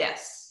about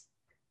this,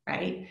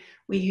 right?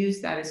 We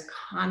use that as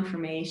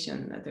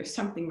confirmation that there's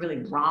something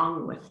really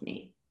wrong with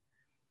me.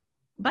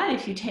 But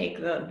if you take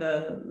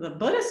the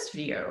Buddhist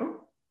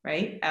view,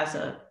 right, as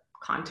a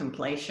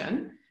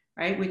contemplation,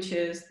 right, which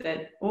is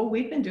that,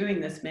 we've been doing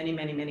this many,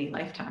 many, many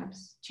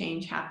lifetimes.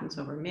 Change happens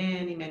over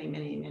many, many,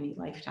 many, many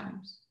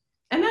lifetimes.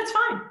 And that's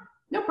fine,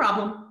 no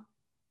problem.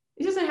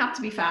 It doesn't have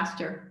to be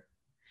faster.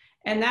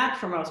 And that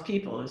for most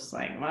people is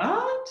like,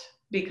 what?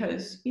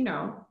 Because,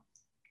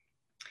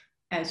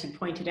 as you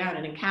pointed out,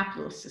 in a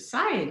capitalist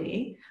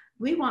society,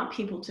 we want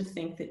people to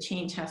think that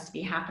change has to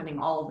be happening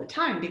all the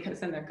time, because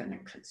then they're going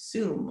to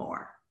consume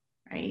more,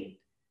 right?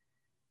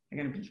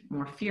 They're going to be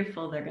more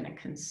fearful, they're going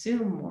to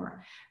consume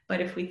more.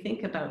 But if we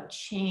think about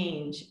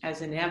change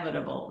as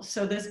inevitable,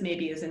 so this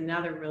maybe is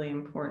another really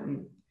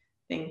important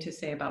thing to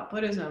say about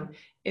Buddhism,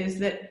 is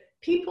that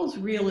people's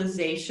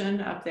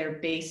realization of their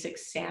basic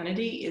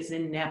sanity is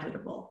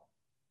inevitable.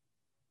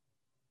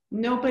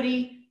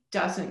 Nobody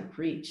doesn't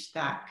reach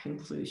that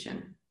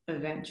conclusion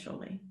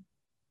eventually.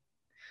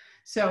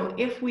 So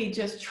if we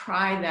just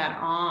try that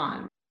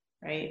on,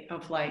 right,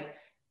 of like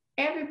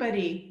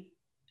everybody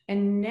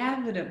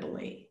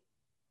inevitably,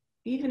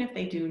 even if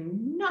they do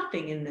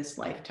nothing in this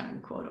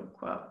lifetime, quote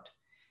unquote,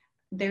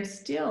 they're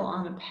still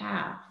on a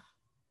path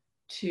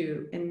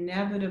to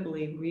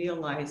inevitably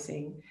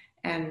realizing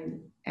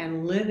and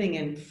living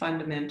in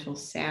fundamental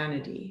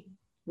sanity,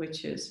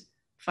 which is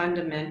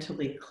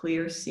fundamentally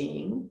clear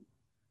seeing,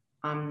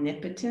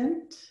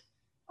 omnipotent,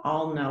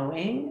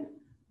 all-knowing,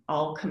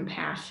 all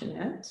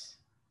compassionate.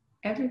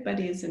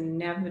 Everybody is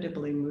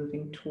inevitably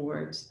moving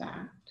towards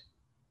that.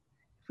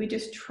 If we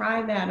just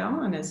try that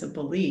on as a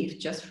belief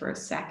just for a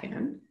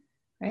second,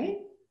 right?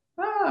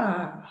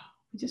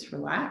 We just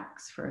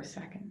relax for a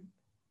second.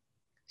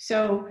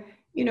 So,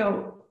 you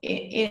know,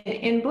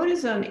 in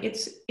Buddhism,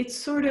 it's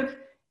sort of,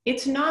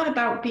 it's not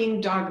about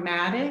being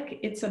dogmatic.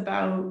 It's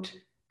about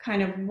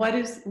kind of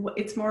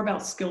it's more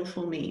about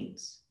skillful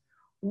means.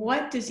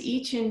 What does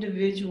each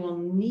individual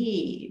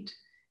need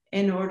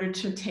in order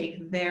to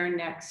take their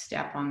next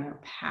step on their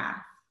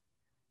path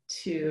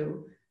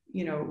to,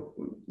 you know,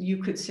 you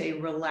could say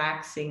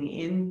relaxing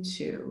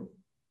into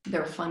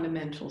their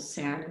fundamental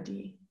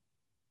sanity?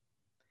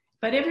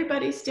 But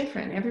everybody's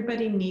different.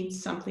 Everybody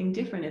needs something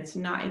different. It's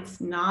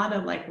not a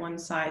like one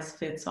size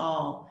fits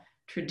all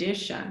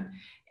tradition.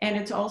 And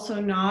it's also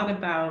not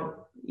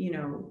about, you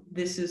know,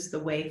 this is the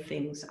way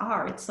things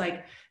are. It's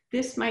like,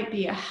 this might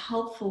be a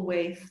helpful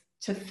way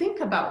to think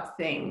about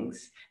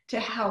things, to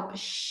help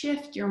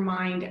shift your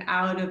mind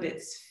out of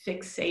its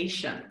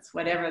fixations,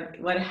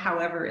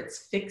 however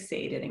it's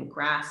fixated and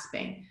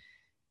grasping,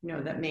 you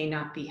know, that may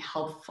not be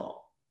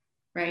helpful,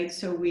 right?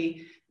 So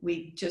we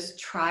just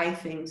try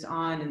things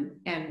on,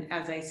 and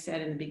as I said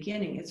in the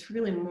beginning, it's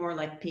really more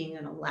like being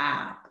in a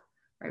lab,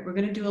 right? We're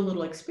going to do a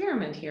little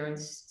experiment here and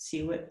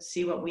see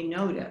what we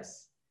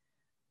notice,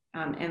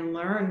 and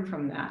learn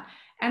from that.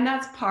 And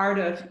that's part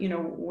of, you know,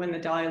 when the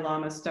Dalai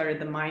Lama started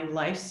the Mind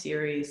Life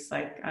series,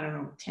 like, I don't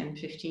know, 10,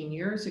 15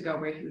 years ago,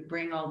 where he would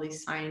bring all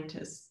these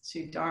scientists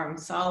to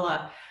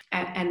Dharamsala,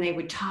 and they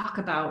would talk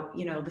about,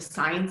 you know, the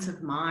science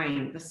of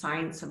mind, the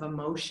science of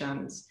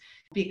emotions,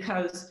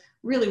 because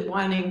really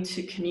wanting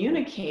to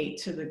communicate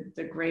to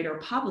the greater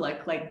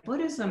public, like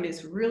Buddhism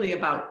is really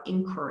about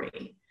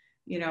inquiry,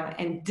 you know,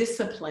 and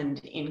disciplined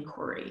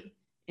inquiry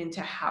into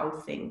how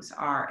things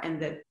are,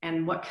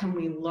 and what can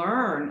we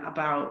learn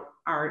about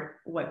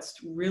what's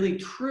really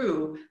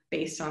true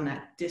based on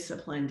that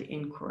disciplined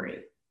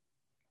inquiry.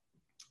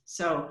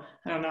 So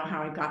I don't know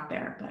how I got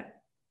there,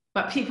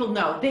 but people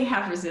know they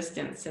have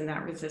resistance, and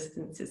that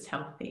resistance is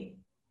healthy.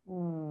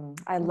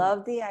 I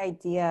love the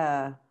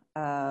idea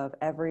of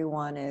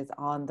everyone is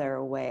on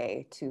their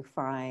way to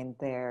find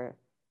their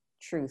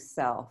true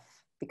self,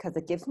 because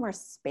it gives more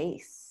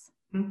space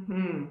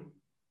in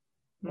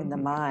the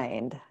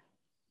mind.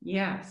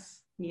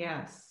 Yes,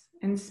 yes.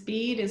 And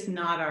speed is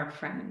not our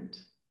friend.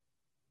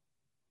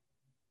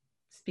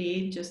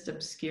 Speed just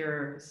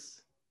obscures.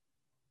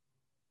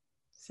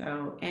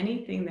 So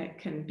anything that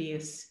can be a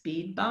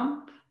speed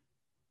bump,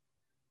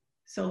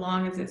 so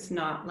long as it's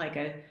not like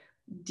a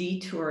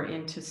detour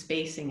into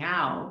spacing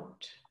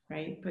out,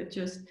 right? But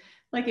just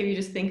like if you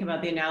just think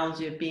about the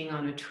analogy of being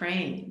on a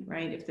train,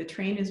 right? If the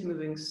train is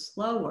moving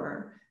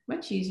slower,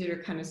 much easier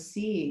to kind of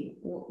see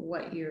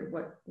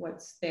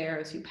what's there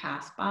as you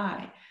pass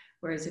by.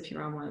 Whereas if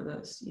you're on one of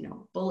those, you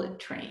know, bullet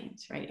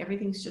trains, right?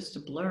 Everything's just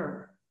a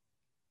blur.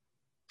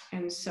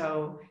 And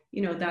so,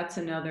 you know, that's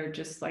another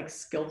just like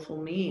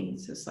skillful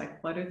means. It's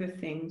like, what are the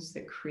things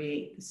that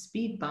create the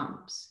speed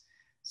bumps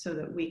so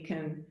that we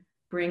can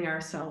bring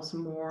ourselves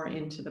more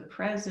into the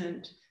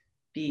present,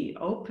 be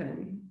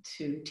open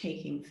to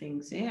taking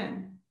things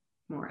in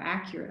more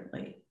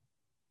accurately,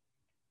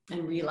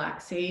 and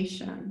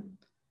relaxation,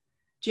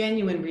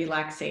 genuine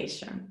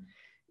relaxation.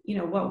 You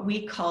know, what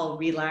we call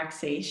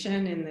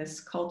relaxation in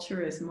this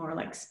culture is more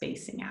like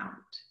spacing out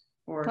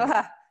or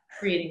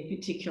creating a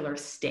particular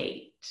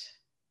state,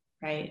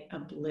 right? A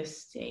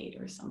bliss state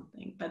or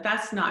something. But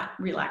that's not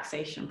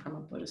relaxation from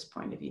a Buddhist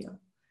point of view.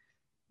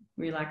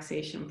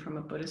 Relaxation from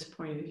a Buddhist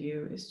point of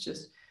view is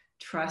just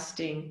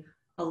trusting,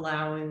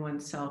 allowing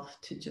oneself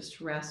to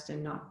just rest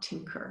and not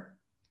tinker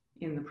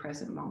in the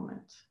present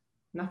moment.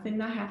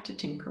 Nothing I have to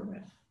tinker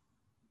with.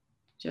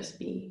 Just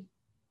be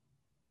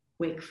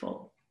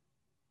wakeful.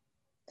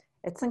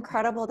 It's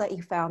incredible that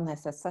you found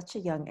this at such a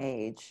young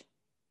age.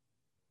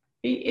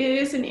 It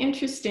is an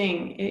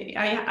interesting,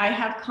 I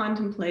have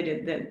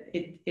contemplated that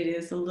it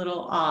is a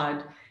little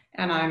odd,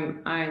 and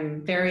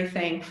I'm very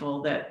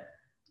thankful that,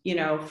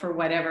 for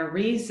whatever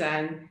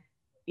reason,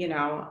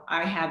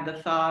 I had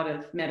the thought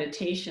of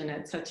meditation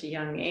at such a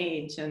young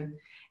age. And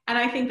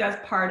I think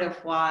that's part of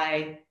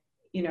why,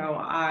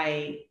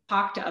 I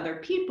talk to other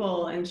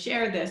people and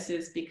share this,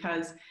 is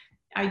because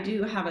I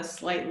do have a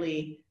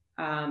slightly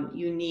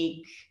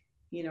unique,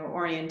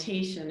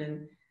 orientation,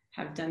 and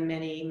have done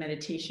many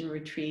meditation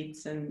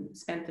retreats and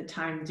spent the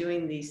time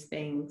doing these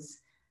things.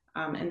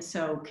 And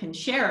so can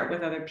share it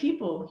with other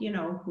people,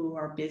 who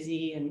are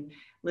busy and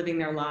living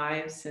their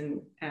lives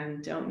and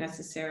don't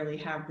necessarily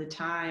have the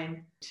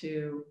time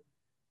to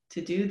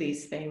do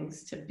these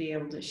things, to be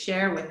able to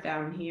share with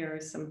them, here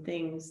are some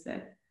things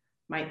that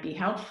might be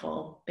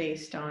helpful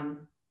based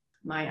on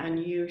my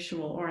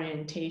unusual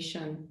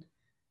orientation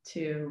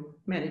to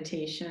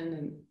meditation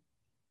and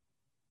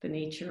the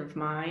nature of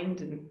mind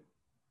and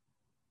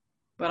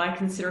what I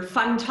consider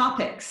fun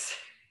topics.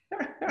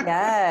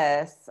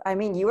 Yes. I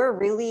mean, you were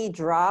really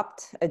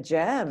dropped a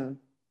gem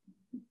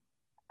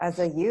as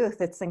a youth.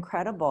 It's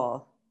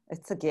incredible.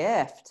 It's a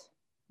gift.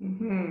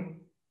 Mm-hmm.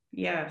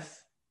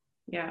 Yes.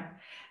 Yeah.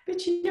 But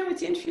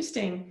it's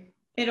interesting.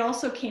 It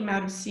also came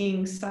out of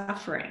seeing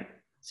suffering.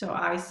 So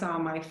I saw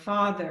my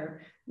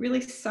father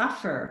really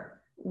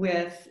suffer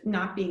with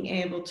not being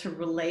able to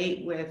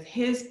relate with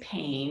his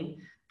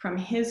pain from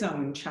his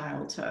own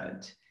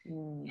childhood.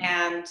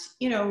 And,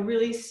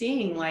 really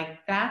seeing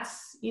like,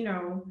 that's,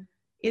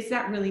 is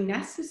that really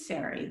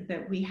necessary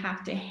that we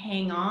have to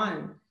hang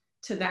on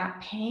to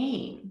that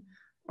pain?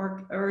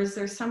 Or is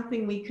there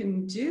something we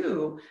can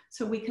do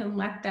so we can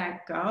let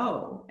that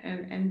go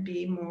and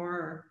be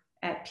more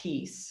at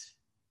peace,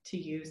 to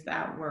use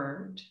that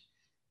word?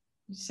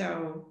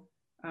 So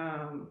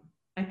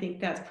I think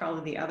that's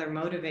probably the other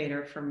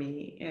motivator for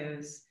me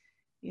is,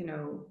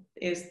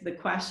 is the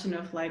question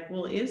of like,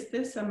 well, is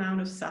this amount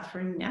of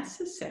suffering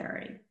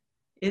necessary?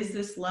 Is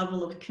this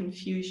level of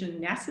confusion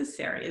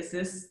necessary? Is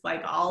this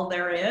like all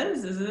there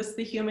is? Is this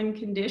the human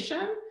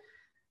condition?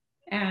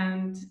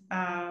 And,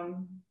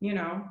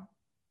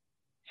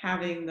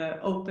 having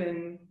the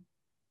open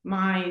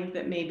mind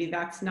that maybe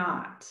that's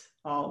not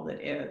all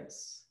that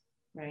is,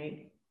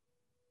 right?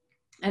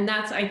 And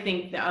that's, I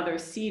think, the other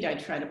seed I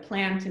try to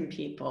plant in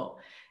people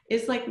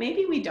is like,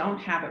 maybe we don't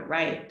have it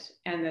right,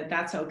 and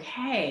that's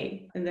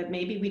okay. And that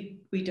maybe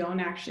we don't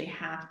actually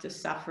have to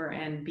suffer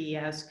and be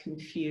as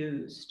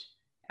confused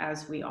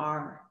as we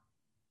are.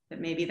 That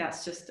maybe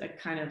that's just a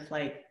kind of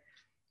like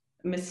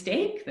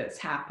mistake that's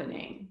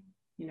happening,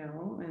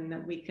 and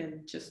that we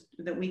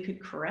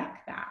could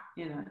correct that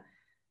in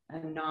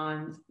a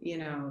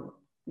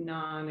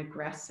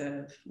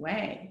non-aggressive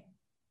way.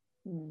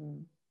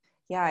 Mm.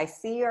 Yeah, I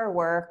see your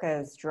work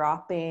as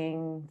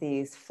dropping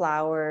these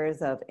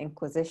flowers of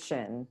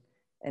inquisition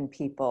in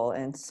people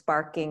and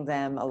sparking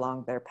them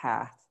along their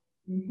path.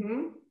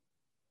 Mm-hmm.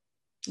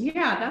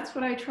 Yeah, that's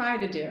what I try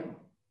to do.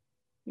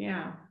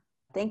 Yeah.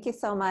 Thank you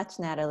so much,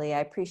 Natalie.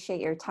 I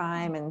appreciate your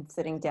time and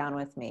sitting down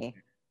with me.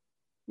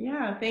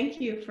 Yeah,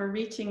 thank you for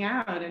reaching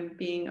out and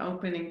being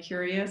open and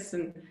curious,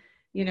 and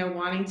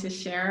wanting to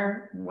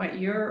share what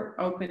you're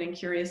open and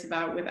curious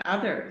about with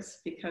others,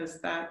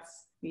 because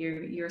that's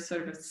you're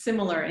sort of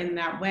similar in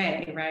that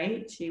way,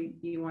 right?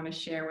 You want to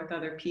share with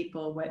other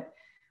people what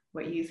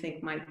you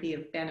think might be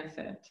of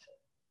benefit.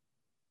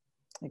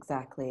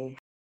 Exactly.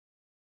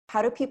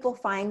 How do people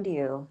find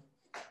you?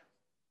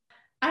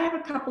 I have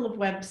a couple of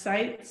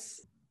websites,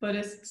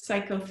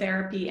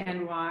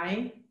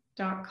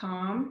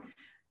 BuddhistPsychotherapyNY.com.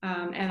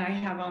 And I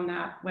have on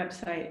that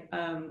website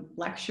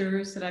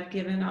lectures that I've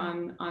given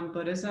on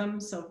Buddhism.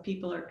 So if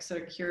people are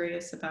sort of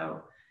curious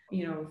about,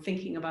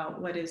 thinking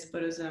about what is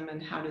Buddhism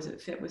and how does it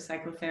fit with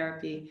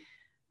psychotherapy.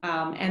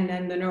 And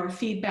then the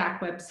neurofeedback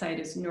website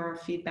is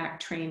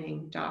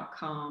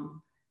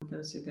neurofeedbacktraining.com.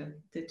 Those are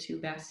the two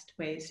best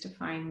ways to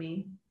find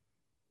me.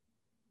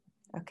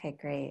 Okay,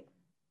 great.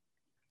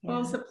 Yeah.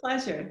 Well, it's a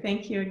pleasure.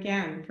 Thank you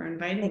again for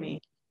inviting me.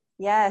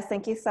 Yes,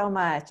 thank you so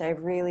much. I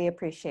really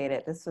appreciate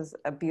it. This was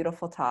a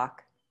beautiful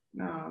talk.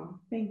 Oh,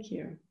 thank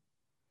you.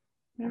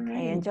 All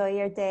right. Enjoy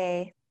your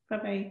day.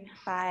 Bye-bye.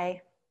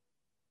 Bye.